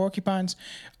 They're like porcupines.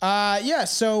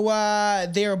 So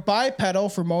they are bipedal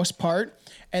for most part,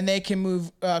 and they can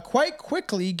move quite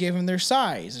quickly given their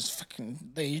size. It's fucking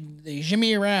they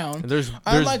shimmy around. And there's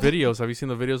videos. Have you seen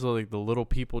the videos of like the little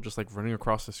people just like running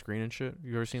across the screen and shit?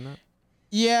 You ever seen that?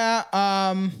 Yeah.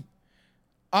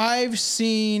 I've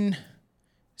seen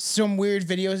some weird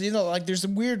videos. You know, like there's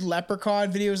some weird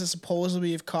leprechaun videos that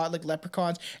supposedly have caught like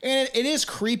leprechauns, and it is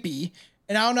creepy.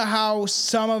 And I don't know how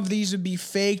some of these would be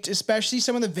faked, especially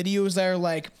some of the videos that are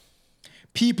like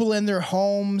people in their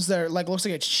homes that are like looks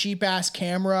like a cheap ass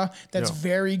camera that's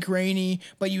very grainy,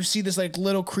 but you see this like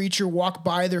little creature walk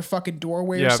by their fucking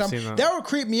doorway or something. I've seen that would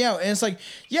creep me out. And it's like,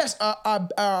 yes,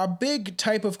 a big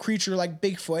type of creature like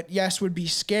Bigfoot, yes, would be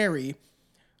scary.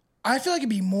 I feel like it'd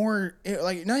be more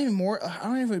like not even more. I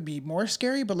don't know if it would be more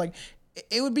scary, but like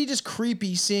it would be just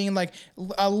creepy seeing like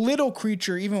a little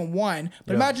creature, even one.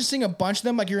 But imagine seeing a bunch of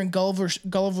them, like you're in Gulliver's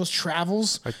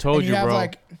Travels. I told you, bro.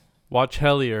 Watch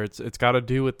Hellier. It's got to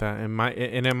do with that. It might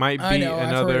be another.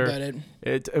 I've heard about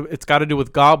it. It's got to do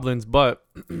with goblins, but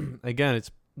again,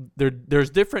 there's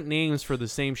different names for the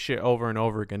same shit over and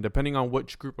over again, depending on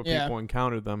which group of people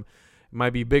encounter them. It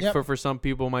might be Bigfoot for some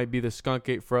people, might be the skunk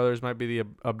ape for others, might be the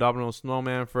abominable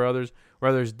snowman for others,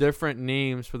 where there's different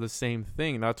names for the same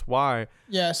thing. That's why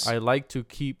I like to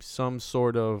keep some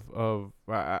sort of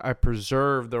I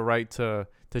preserve the right to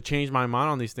change my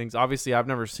mind on these things. Obviously, I've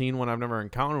never seen one, I've never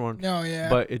encountered one. No, yeah.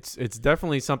 But it's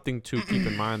definitely something to keep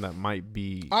in mind that might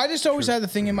be. I just always had the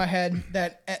thing in my head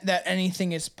that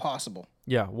anything is possible.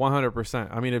 Yeah,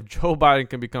 100%. I mean, if Joe Biden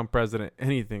can become president,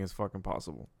 anything is fucking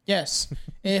possible. Yes.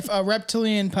 If a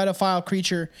reptilian pedophile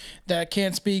creature that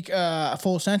can't speak a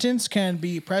full sentence can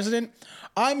be president,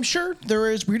 I'm sure there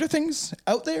is weirder things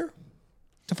out there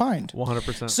to find.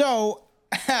 100%. So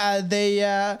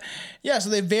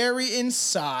they vary in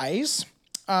size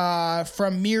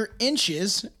from mere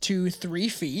inches to 3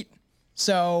 feet.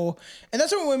 So, and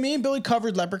that's when me and Billy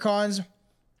covered leprechauns.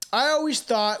 I always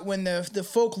thought when the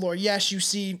folklore, yes, you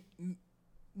see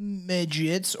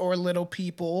midgets or little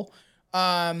people,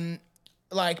 portraying,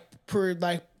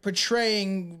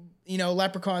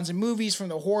 leprechauns in movies, from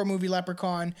the horror movie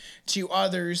Leprechaun to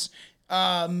others. But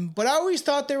I always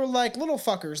thought they were like little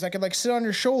fuckers that could like sit on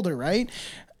your shoulder, right?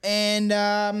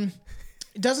 And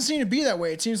it doesn't seem to be that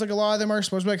way. It seems like a lot of them are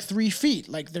supposed to be like 3 feet.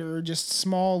 Like they're just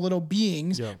small little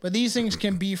beings. Yeah. But these things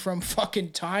can be from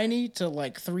fucking tiny to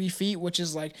like 3 feet, which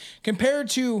is like compared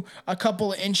to a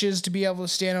couple of inches to be able to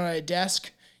stand on a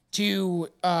desk to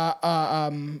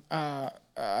a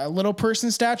little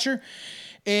person's stature.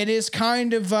 It is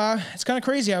kind of it's kind of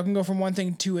crazy how it can go from one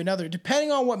thing to another,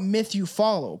 depending on what myth you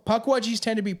follow. Pukwudgies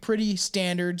tend to be pretty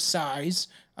standard size.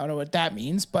 I don't know what that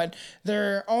means, but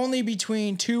they're only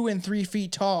between 2 and 3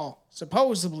 feet tall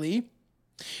supposedly,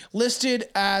 listed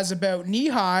as about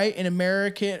knee-high in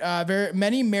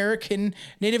many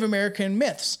Native American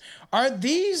myths. Are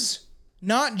these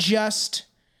not just,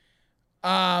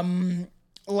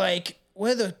 like,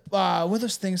 what are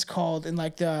those things called in,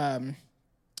 like, the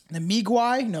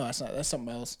Miigwai? No, that's not. That's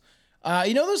something else.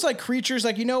 You know those, like, creatures,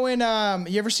 like, you know in,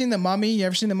 you ever seen The Mummy? You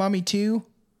ever seen The Mummy 2?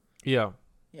 Yeah.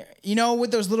 Yeah, you know,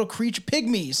 with those little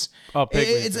pygmies. Oh,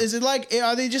 pygmies. Is it like,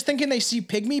 are they just thinking they see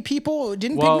pygmy people?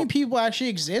 Didn't pygmy people actually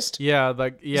exist? Yeah,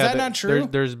 like Is that not true?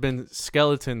 There's been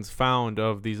skeletons found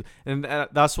of these, and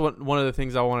that's one of the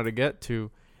things I wanted to get to.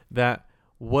 That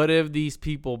what if these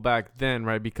people back then,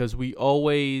 right? Because we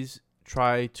always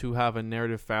try to have a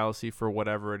narrative fallacy for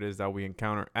whatever it is that we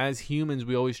encounter. As humans,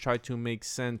 we always try to make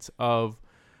sense of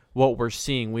what we're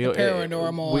seeing. We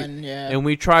paranormal and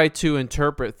we try to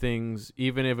interpret things,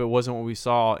 even if it wasn't what we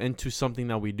saw, into something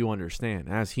that we do understand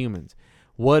as humans.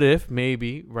 What if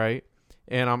maybe, right?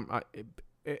 And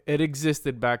it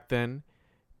existed back then.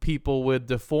 People with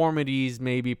deformities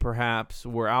maybe perhaps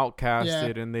were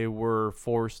outcasted and they were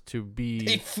forced to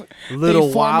be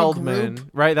little wild men,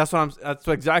 right? That's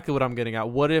exactly what I'm getting at.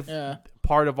 What if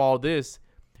part of all this,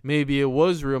 maybe it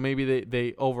was real. Maybe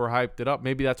they overhyped it up.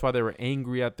 Maybe that's why they were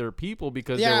angry at their people,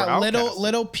 because they were outcasted.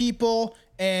 little people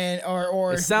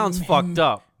or it sounds fucked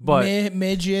up, but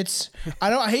midgets.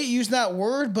 I hate using that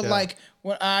word, but like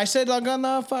when I said, like on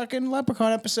the fucking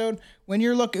Leprechaun episode, when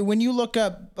you look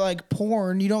up like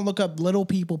porn, you don't look up little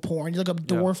people porn. You look up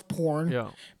dwarf porn,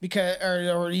 because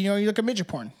or you look at midget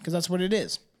porn, because that's what it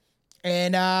is.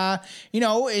 And,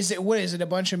 what is it? A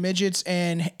bunch of midgets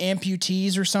and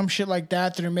amputees or some shit like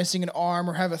that are missing an arm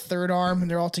or have a third arm, and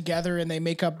they're all together and they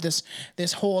make up this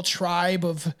whole tribe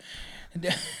of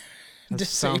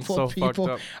disabled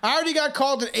people. I already got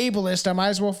called an ableist. I might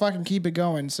as well fucking keep it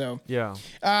going. So, yeah.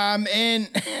 And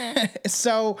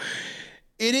so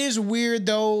it is weird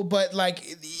though, but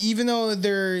like, even though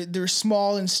they're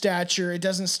small in stature, it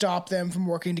doesn't stop them from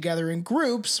working together in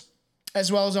groups, as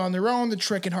well as on their own, to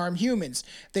trick and harm humans.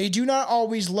 They do not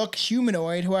always look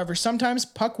humanoid. However, sometimes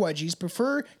Pukwudgies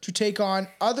prefer to take on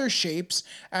other shapes,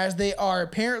 as they are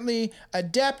apparently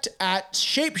adept at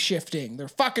shape-shifting. They're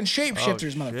fucking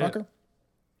shapeshifters, motherfucker.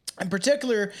 In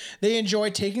particular, they enjoy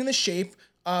taking the shape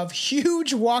of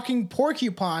huge walking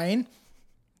porcupine.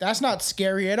 That's not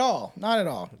scary at all. Not at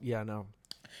all. Yeah, no.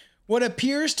 What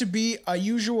appears to be a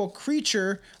usual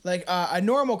creature, like a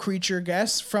normal creature,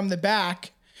 from the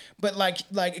back, but like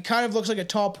it kind of looks like a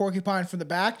tall porcupine from the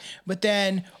back, but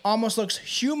then almost looks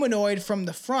humanoid from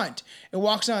the front. It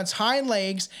walks on its hind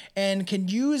legs and can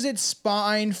use its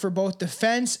spine for both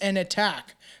defense and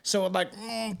attack. So it like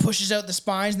pushes out the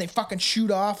spines and they fucking shoot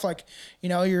off like,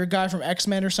 you're a guy from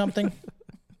X-Men or something.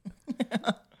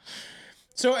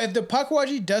 So if the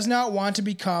Pukwudgie does not want to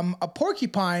become a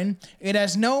porcupine, it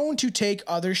has known to take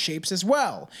other shapes as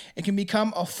well. It can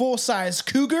become a full-size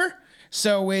cougar.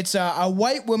 So it's a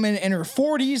white woman in her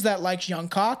 40s that likes young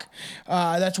cock.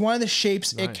 That's one of the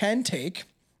shapes it can take.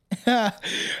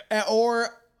 Or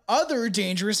other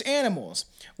dangerous animals.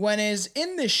 When it is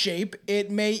in this shape, it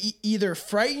may either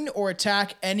frighten or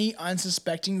attack any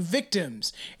unsuspecting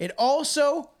victims. It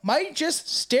also might just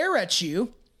stare at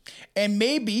you and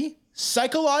maybe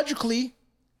psychologically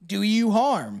do you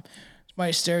harm. It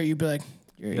might stare at you, be like,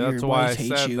 that's why I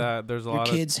said that there's a lot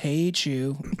of kids hate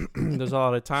you. There's a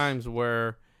lot of times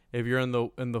where if you're in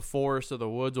the forest or the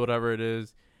woods, whatever it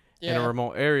is, in a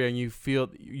remote area, and you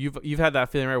feel you've had that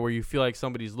feeling, right, where you feel like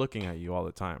somebody's looking at you all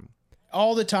the time.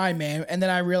 All the time, man. And then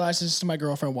I realized this is my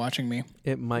girlfriend watching me.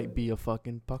 It might be a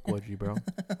fucking Pukwudgie, bro.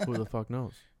 Who the fuck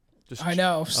knows? I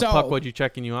know. A Pukwudgie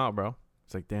checking you out, bro.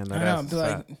 It's like, damn, that ass is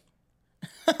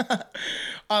fat.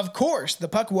 Of course, the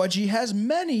Pukwudgie has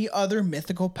many other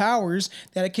mythical powers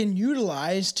that it can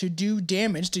utilize to do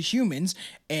damage to humans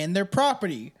and their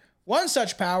property. One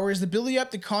such power is the ability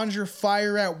to conjure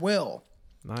fire at will.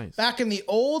 Nice. Back in the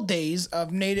old days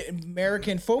of Native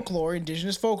American folklore,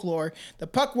 indigenous folklore, the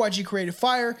Pukwudgie created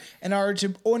fire in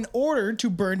order to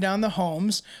burn down the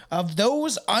homes of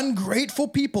those ungrateful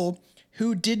people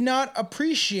who did not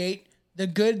appreciate the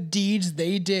good deeds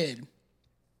they did.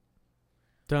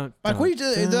 What are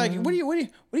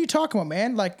you talking about,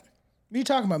 man? Like, what are you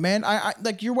talking about, man? I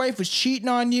like, your wife was cheating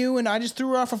on you, and I just threw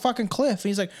her off a fucking cliff. And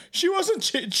he's like, she wasn't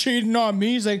cheating on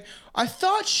me. He's like, I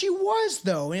thought she was,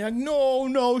 though. And he's like,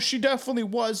 no, she definitely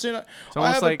wasn't.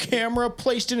 I have a camera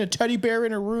placed in a teddy bear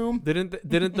in her room.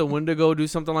 Didn't the Wendigo do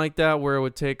something like that, where it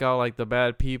would take out like the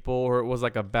bad people, or it was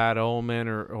like a bad omen,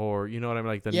 or you know what I mean,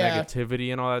 like the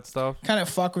negativity and all that stuff? Kind of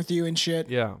fuck with you and shit.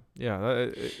 Yeah.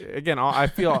 Again, I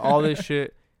feel all this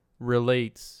shit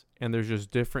relates and there's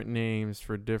just different names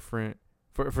for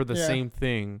the same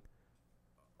thing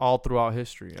all throughout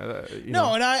history.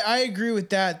 And I agree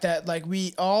with that. That like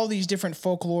all these different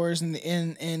folklores and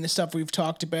in the stuff we've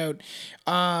talked about.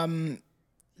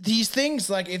 These things,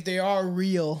 like if they are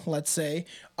real, let's say,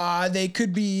 they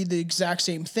could be the exact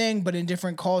same thing, but in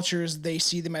different cultures, they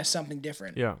see them as something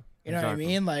different. Yeah. You know what I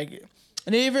mean? Like,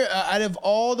 and even out of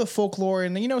all the folklore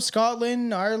in,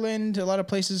 Scotland, Ireland, a lot of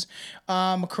places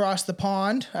across the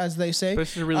pond, as they say,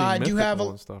 places really mythical do have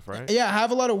and stuff, right? Yeah,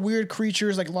 have a lot of weird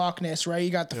creatures like Loch Ness, right?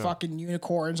 You got the fucking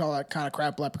unicorns, all that kind of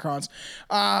crap, leprechauns.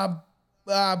 But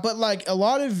like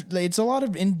it's a lot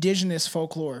of indigenous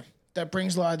folklore that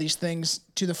brings a lot of these things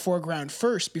to the foreground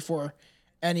first before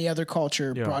any other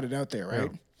culture brought it out there, right?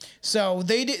 Yeah. So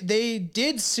they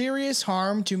did serious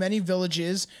harm to many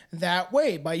villages that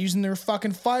way by using their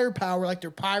fucking firepower, like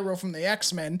their pyro from the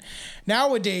X-Men.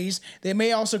 Nowadays, they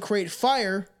may also create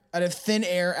fire out of thin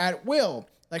air at will,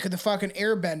 like the fucking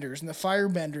airbenders and the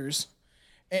firebenders.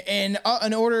 And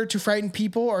in order to frighten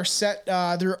people or set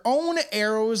their own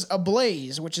arrows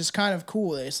ablaze, which is kind of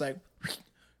cool. It's like,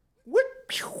 whoop,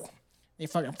 pew. They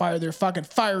fucking fire their fucking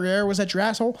fire arrows at your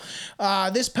asshole.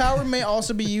 This power may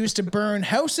also be used to burn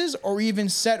houses or even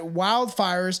set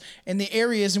wildfires in the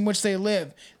areas in which they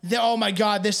live. Oh my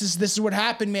God, this is what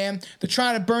happened, man. They're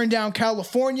trying to burn down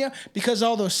California because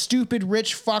all those stupid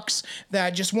rich fucks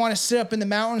that just want to sit up in the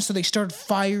mountains. So they started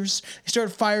fires. They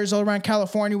started fires all around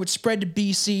California, which spread to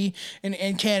BC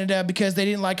and Canada because they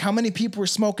didn't like how many people were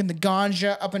smoking the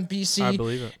ganja up in BC. I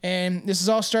believe it. And this is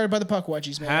all started by the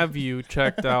Pukwudgies, man. Have you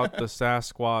checked out the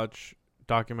Sasquatch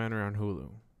documentary on Hulu?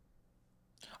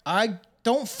 I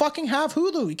don't fucking have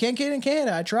Hulu. You can't get it in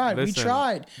Canada. I tried. Listen, we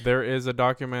tried. There is a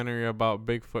documentary about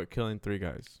Bigfoot killing 3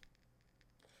 guys.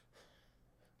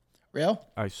 Real?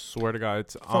 I swear to God,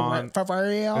 it's on. For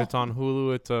real? It's on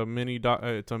Hulu.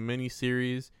 It's a mini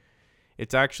series.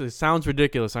 It's actually, it sounds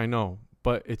ridiculous, I know,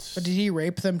 but it's. But did he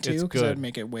rape them too? Because that'd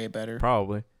make it way better.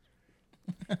 Probably.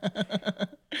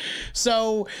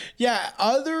 So yeah,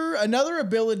 another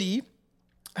ability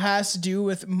has to do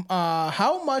with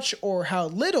how much or how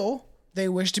little they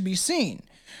wish to be seen.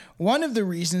 One of the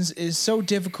reasons is so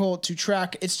difficult to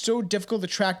track. It's so difficult to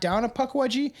track down a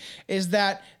Pukwudgie is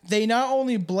that they not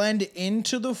only blend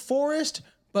into the forest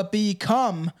but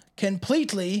become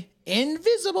completely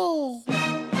invisible.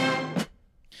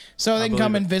 So they can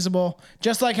come invisible,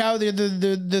 just like how they're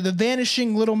the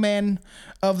vanishing little man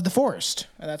of the forest.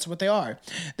 And that's what they are.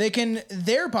 They can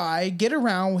thereby get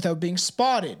around without being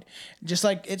spotted, just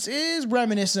like it is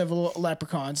reminiscent of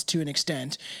leprechauns to an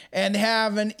extent. And they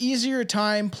have an easier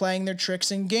time playing their tricks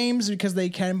in games because they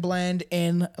can blend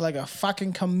in like a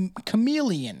fucking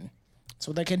chameleon. That's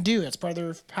what they can do. That's part of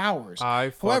their powers.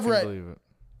 I fucking believe it.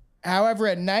 However,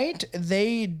 at night,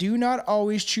 they do not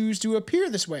always choose to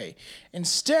appear this way.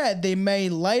 Instead, they may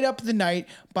light up the night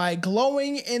by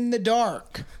glowing in the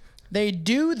dark. They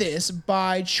do this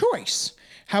by choice.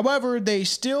 However, they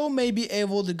still may be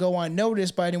able to go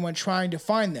unnoticed by anyone trying to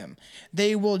find them.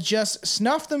 They will just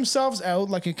snuff themselves out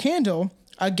like a candle,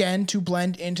 again, to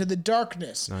blend into the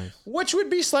darkness. Nice. Which would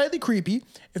be slightly creepy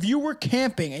if you were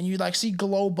camping and you like see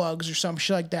glow bugs or some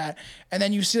shit like that, and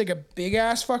then you see like a big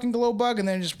ass fucking glow bug and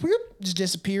then it just whoop, just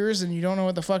disappears and you don't know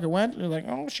what the fuck it went. You're like,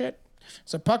 oh shit,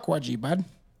 it's a Pukwudgie, bud.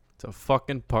 It's a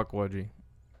fucking Pukwudgie.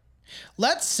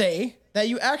 Let's say that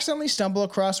you accidentally stumble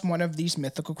across one of these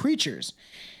mythical creatures,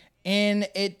 and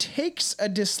it takes a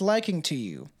disliking to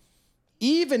you.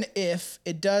 Even if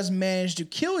it does manage to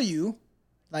kill you,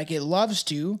 like it loves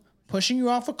to, pushing you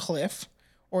off a cliff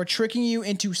or tricking you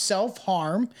into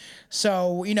self-harm.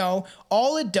 So,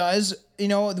 all it does,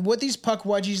 what these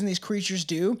Pukwudgies and these creatures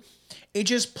do, it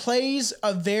just plays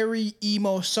a very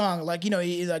emo song, like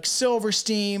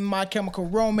Silverstein, My Chemical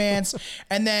Romance,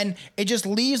 and then it just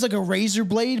leaves like a razor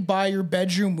blade by your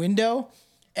bedroom window.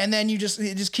 And then it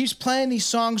just keeps playing these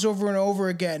songs over and over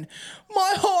again.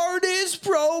 My heart is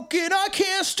broken, I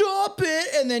can't stop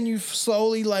it. And then you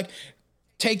slowly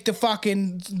take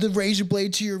the razor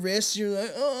blade to your wrist. You're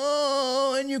like,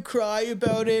 oh, and you cry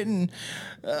about it, and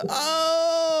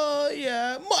oh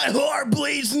yeah, my heart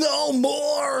bleeds no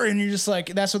more. And you're just like,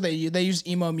 that's what they use. They use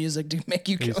emo music to make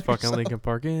you kill yourself. Fucking Linkin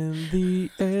Park in the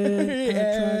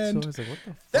end. So it's like, what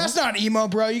the fuck? That's not emo,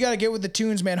 bro. You gotta get with the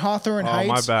tunes, man. Hawthorne Heights.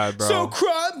 My bad, bro. So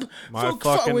crud. My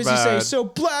fucking what does bad. he say? So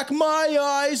black my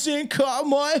eyes and cut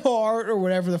my heart, or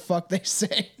whatever the fuck they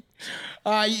say.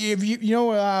 If you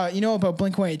know about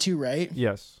Blink-182, right?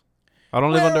 Yes. I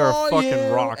don't live under a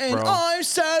fucking rock, bro. I'm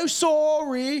so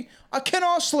sorry. I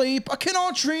cannot sleep. I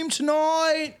cannot dream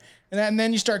tonight. And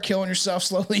then you start killing yourself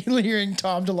slowly, hearing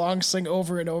Tom DeLonge sing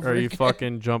over and over Or you again.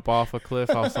 fucking jump off a cliff,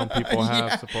 how some people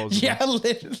have, supposedly. Yeah,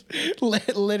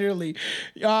 literally.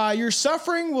 Your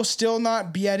suffering will still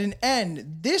not be at an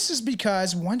end. This is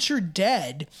because once you're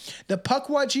dead, the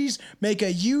Pukwudgies make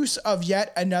a use of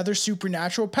yet another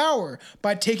supernatural power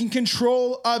by taking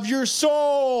control of your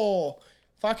soul.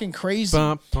 Fucking crazy.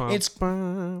 It's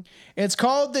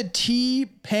called the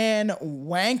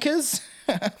Teepanwankas.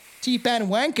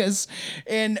 Teepanwankas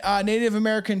in Native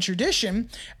American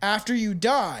tradition after you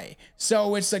die.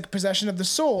 So it's like possession of the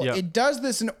soul. Yep. It does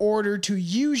this in order to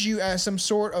use you as some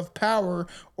sort of power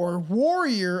or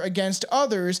warrior against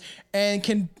others, and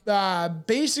can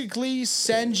basically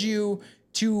send you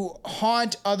to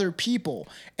haunt other people.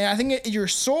 And I think your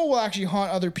soul will actually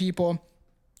haunt other people.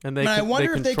 And I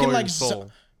wonder if they can like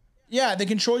soul. Yeah, they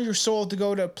control your soul to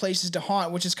go to places to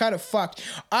haunt, which is kind of fucked.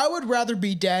 I would rather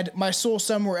be dead, my soul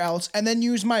somewhere else, and then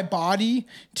use my body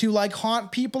to like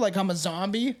haunt people like I'm a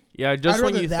zombie. Yeah, just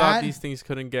when you thought these things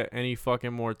couldn't get any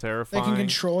fucking more terrifying. They can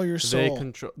control your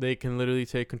soul. They can literally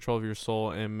take control of your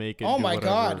soul and make it. Oh my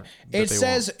God. It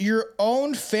says your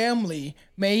own family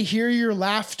may hear your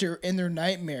laughter in their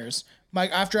nightmares.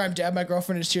 After I'm dead, my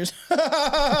girlfriend is tears.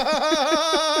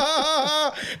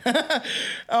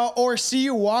 Or see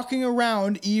you walking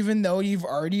around even though you've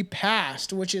already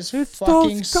passed, which is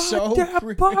fucking so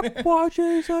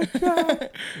Pukwudgies again.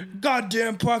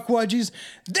 Goddamn Pukwudgies.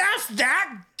 That's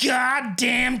that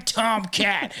goddamn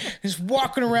tomcat who's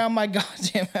walking around my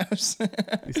goddamn house.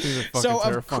 These things are fucking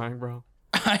terrifying, bro.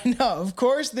 I know. Of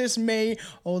course, this may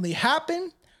only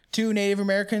happen to Native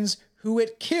Americans who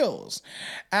it kills,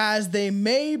 as they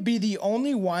may be the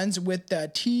only ones with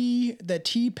the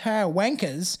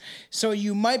Teepanwankas, so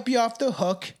you might be off the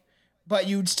hook, but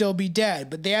you'd still be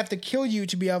dead. But they have to kill you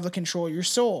to be able to control your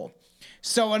soul.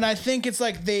 So, and I think it's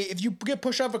like if you get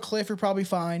pushed off a cliff, you're probably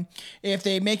fine. If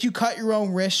they make you cut your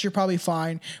own wrist, you're probably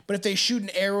fine. But if they shoot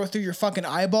an arrow through your fucking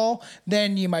eyeball,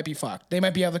 then you might be fucked. They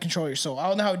might be able to control your soul. I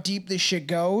don't know how deep this shit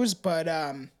goes, but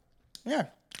yeah.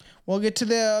 We'll get to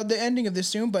the ending of this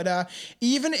soon, but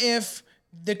even if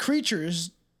the creatures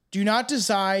do not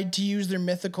decide to use their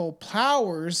mythical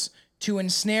powers to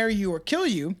ensnare you or kill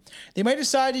you, they might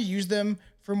decide to use them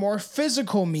for more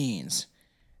physical means.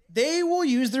 They will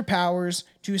use their powers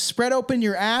to spread open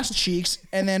your ass cheeks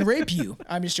and then rape you.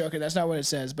 I'm just joking. That's not what it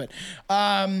says. But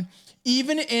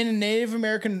even in Native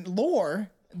American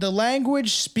lore, the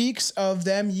language speaks of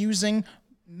them using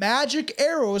magic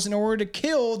arrows in order to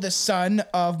kill the son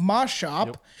of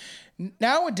Mashop. Yep.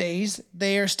 Nowadays,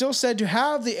 they are still said to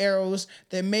have the arrows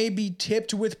that may be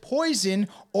tipped with poison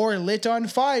or lit on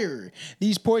fire.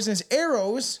 These poisonous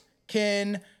arrows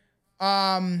can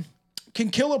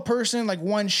kill a person like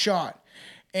one shot.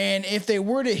 And if they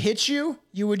were to hit you,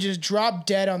 you would just drop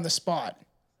dead on the spot.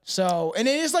 So, and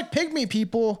it is like pygmy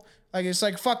people. Like, it's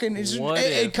like fucking...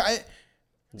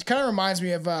 It kind of reminds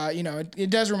me of, it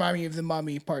does remind me of The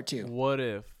Mummy Part 2. What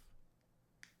if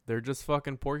they're just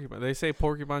fucking porcupines? They say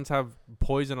porcupines have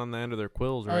poison on the end of their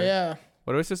quills, right? Oh, yeah.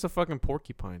 What if it's just a fucking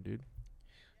porcupine, dude?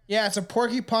 Yeah, it's a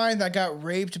porcupine that got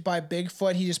raped by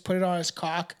Bigfoot. He just put it on his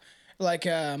cock, like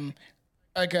a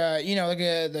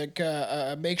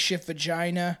makeshift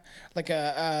vagina, like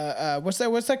what's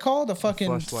that called? A fucking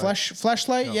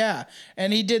fleshlight. Yeah.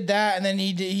 And he did that, and then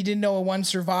he didn't know one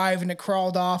survived, and it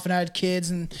crawled off and had kids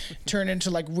and turned into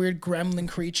like weird gremlin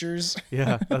creatures.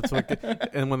 Yeah, that's what.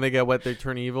 And when they get wet, they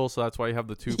turn evil. So that's why you have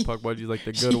the two Pukwudgies, like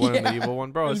the good one and the evil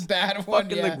one, bro. It's bad one.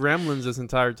 Fucking the gremlins this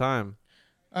entire time.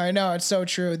 I know, it's so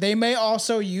true. They may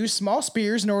also use small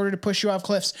spears in order to push you off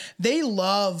cliffs. They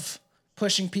love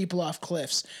pushing people off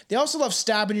cliffs. They also love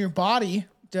stabbing your body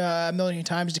a million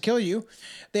times to kill you.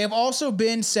 They have also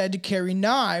been said to carry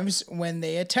knives when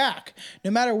they attack.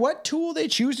 No matter what tool they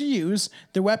choose to use,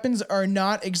 their weapons are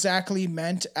not exactly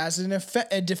meant as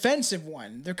a defensive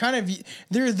one.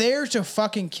 They're there to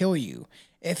fucking kill you.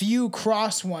 If you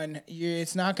cross one,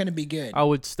 it's not going to be good. I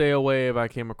would stay away if I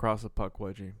came across a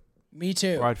Pukwudgie. Me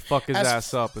too. Or I'd fuck his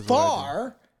ass up.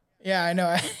 Yeah, I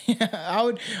know.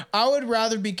 I would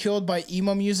rather be killed by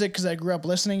emo music because I grew up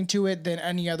listening to it than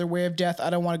any other way of death. I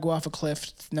don't want to go off a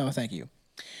cliff. No, thank you.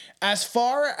 As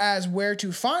far as where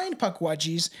to find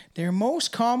Pukwudgies, they're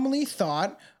most commonly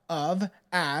thought of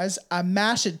as a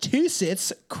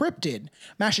Massachusetts cryptid.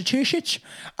 Massachusetts.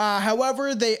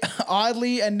 However,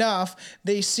 oddly enough,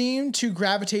 they seem to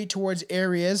gravitate towards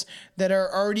areas that are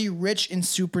already rich in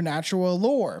supernatural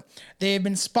lore. They have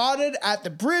been spotted at the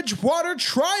Bridgewater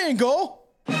Triangle.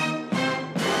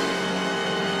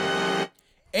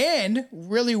 And,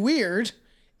 really weird,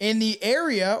 in the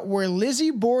area where Lizzie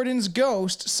Borden's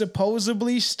ghost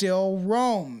supposedly still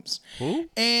roams. Who?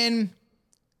 And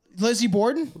Lizzie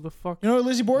Borden? Who the fuck? You know what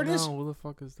Lizzie Borden is? No, who the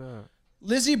fuck is that?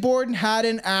 Lizzie Borden had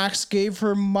an axe, gave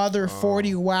her mother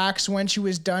 40 whacks. When she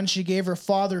was done, she gave her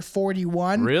father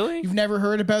 41. Really? You've never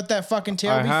heard about that fucking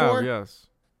tale I before? have, yes.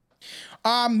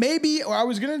 Maybe, or I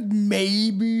was gonna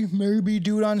maybe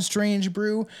do it on Strange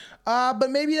Brew,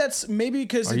 but maybe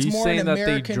because it's more an American tale. Are you saying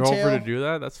that they drove her to do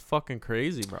that? That's fucking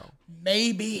crazy, bro.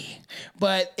 Maybe,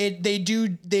 but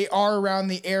they are around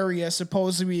the area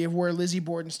supposedly of where Lizzie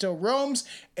Borden still roams,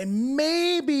 and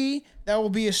maybe that will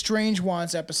be a Strange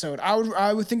Wands episode.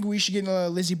 I would think we should get into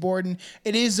Lizzie Borden.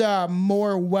 It is a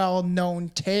more well-known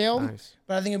tale. Nice.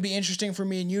 But I think it'd be interesting for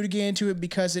me and you to get into it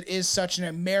because it is such an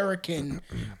American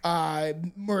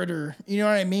murder. You know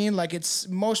what I mean? Like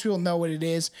most people know what it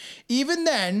is. Even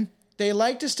then, they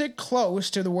like to stick close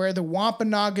to where the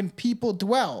Wampanoag people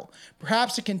dwell,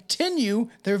 perhaps to continue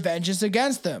their vengeance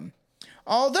against them.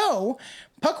 Although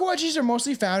Pukwudgies are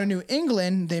mostly found in New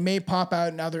England, they may pop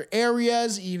out in other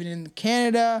areas, even in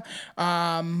Canada,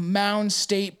 Mound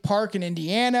State Park in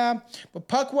Indiana. But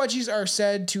Pukwudgies are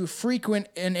said to frequent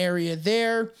an area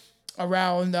there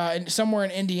around somewhere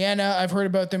in Indiana. I've heard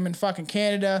about them in fucking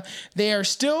Canada. They are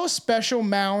still special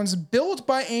mounds built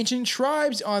by ancient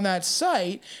tribes on that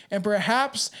site, and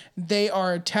perhaps they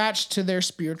are attached to their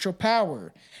spiritual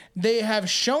power. They have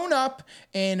shown up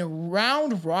in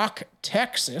Round Rock,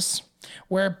 Texas,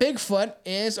 where Bigfoot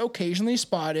is occasionally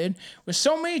spotted, with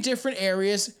so many different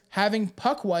areas having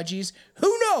Pukwudgies.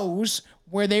 Who knows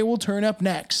where they will turn up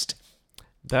next?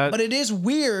 But it is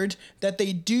weird that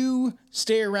they do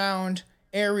stay around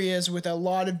areas with a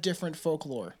lot of different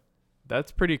folklore.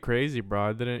 That's pretty crazy, bro.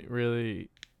 I didn't really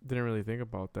think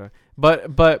about that.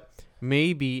 But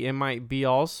maybe it might be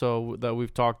also that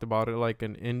we've talked about it, like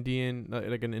an Indian,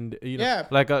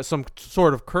 some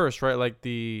sort of curse, right? Like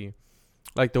the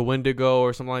Wendigo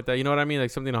or something like that. You know what I mean?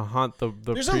 Like something to haunt the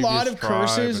There's a lot of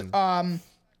curses. And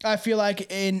I feel like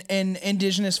in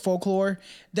indigenous folklore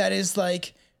that is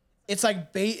like. It's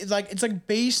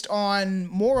based on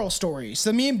moral stories.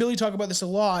 So me and Billy talk about this a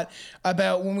lot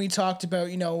about when we talked about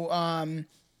the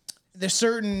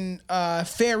certain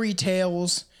fairy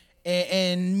tales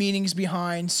and meanings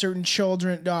behind certain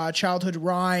childhood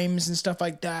rhymes and stuff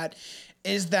like that.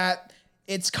 Is that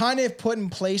it's kind of put in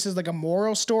place as like a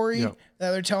moral story that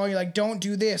they're telling you like don't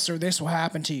do this or this will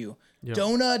happen to you. Yep.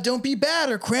 Don't be bad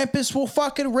or Krampus will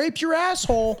fucking rape your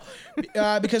asshole.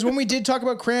 Because when we did talk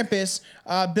about Krampus,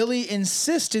 Billy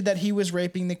insisted that he was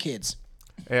raping the kids.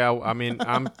 Yeah, I mean,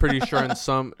 I'm pretty sure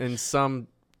in some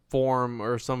form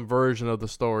or some version of the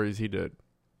stories he did.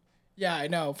 Yeah, I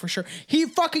know for sure. He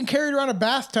fucking carried around a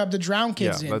bathtub to drown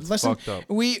kids in. That's fucked up.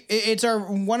 It's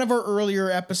one of our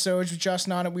earlier episodes with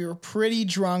Justin on it. We were pretty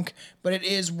drunk, but it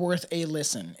is worth a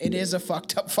listen. It is a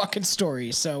fucked up fucking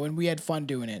story. So, and we had fun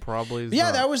doing it. Probably.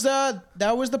 That was the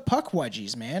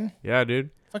Pukwudgies, man. Yeah, dude.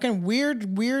 Fucking weird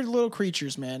little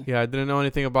creatures, man. Yeah, I didn't know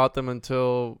anything about them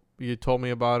until you told me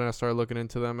about it and I started looking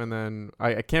into them, and then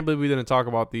I can't believe we didn't talk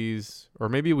about these, or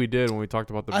maybe we did when we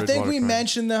talked about the Bridgewater Triangle. I think we Triangle.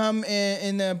 mentioned them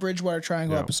in the Bridgewater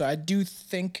Triangle episode. I do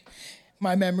think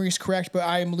my memory is correct, but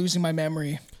I am losing my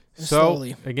memory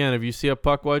slowly. So, again, if you see a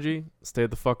Pukwudgie, stay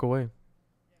the fuck away.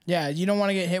 Yeah, you don't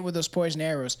want to get hit with those poison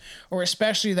arrows, or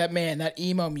especially that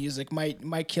emo music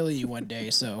might kill you one day,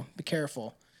 so be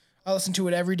careful. I listen to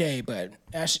it every day, but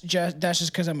that's just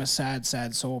because I'm a sad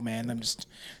soul, man. I'm just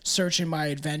searching my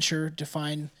adventure to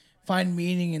find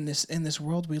meaning in this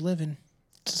world we live in.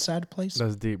 It's a sad place.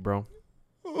 That's deep, bro.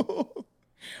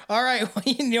 All right, well,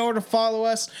 you know where to follow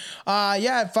us.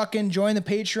 Fucking join the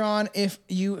Patreon if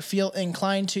you feel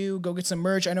inclined to. Go get some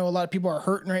merch. I know a lot of people are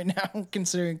hurting right now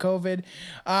considering COVID.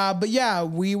 But yeah,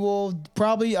 we will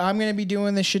probably, I'm going to be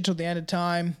doing this shit till the end of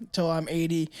time, till I'm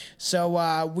 80. So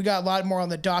we got a lot more on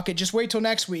the docket. Just wait till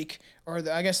next week, or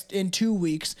I guess in 2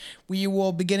 weeks, we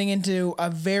will be getting into a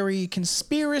very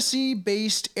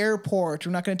conspiracy-based airport.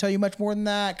 We're not going to tell you much more than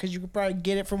that because you could probably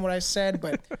get it from what I said,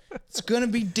 but it's going to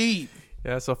be deep.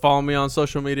 Yeah, so follow me on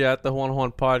social media at the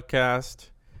Juan Podcast,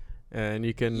 and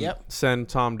you can send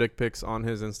Tom dick pics on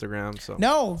his Instagram. So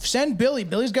no, send Billy.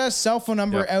 Billy's got his cell phone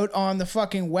number out on the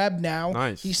fucking web now.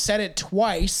 Nice. He said it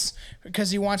twice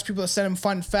because he wants people to send him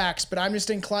fun facts, but I'm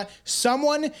just inclined.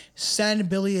 Someone send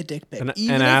Billy a dick pic. An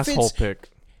asshole pic.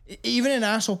 Even an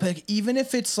asshole pic. Even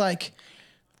if it's like,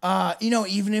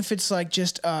 even if it's like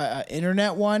just an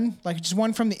internet one, like just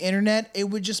one from the internet,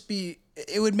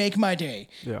 it would make my day.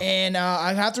 Yeah. And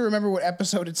I have to remember what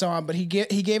episode it's on, but he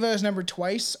gave out his number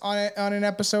twice on an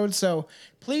episode. So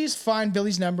please find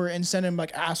Billy's number and send him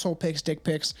like asshole pics, dick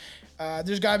pics.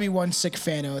 There's got to be one sick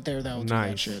fan out there that'll do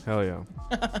that shit. Hell yeah.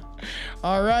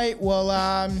 All right.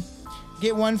 Well,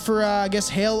 get one for, I guess,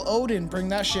 Hail Odin. Bring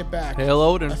that shit back. Hail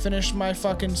Odin. I finished my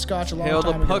fucking scotch a long Hail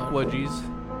time the ago.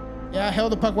 Puckwudgies. Yeah, hail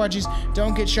the Puckwudgies.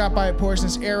 Don't get shot by a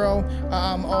poisonous arrow.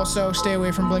 Also, stay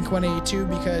away from Blink-182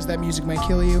 because that music might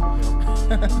kill you.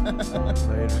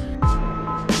 Later.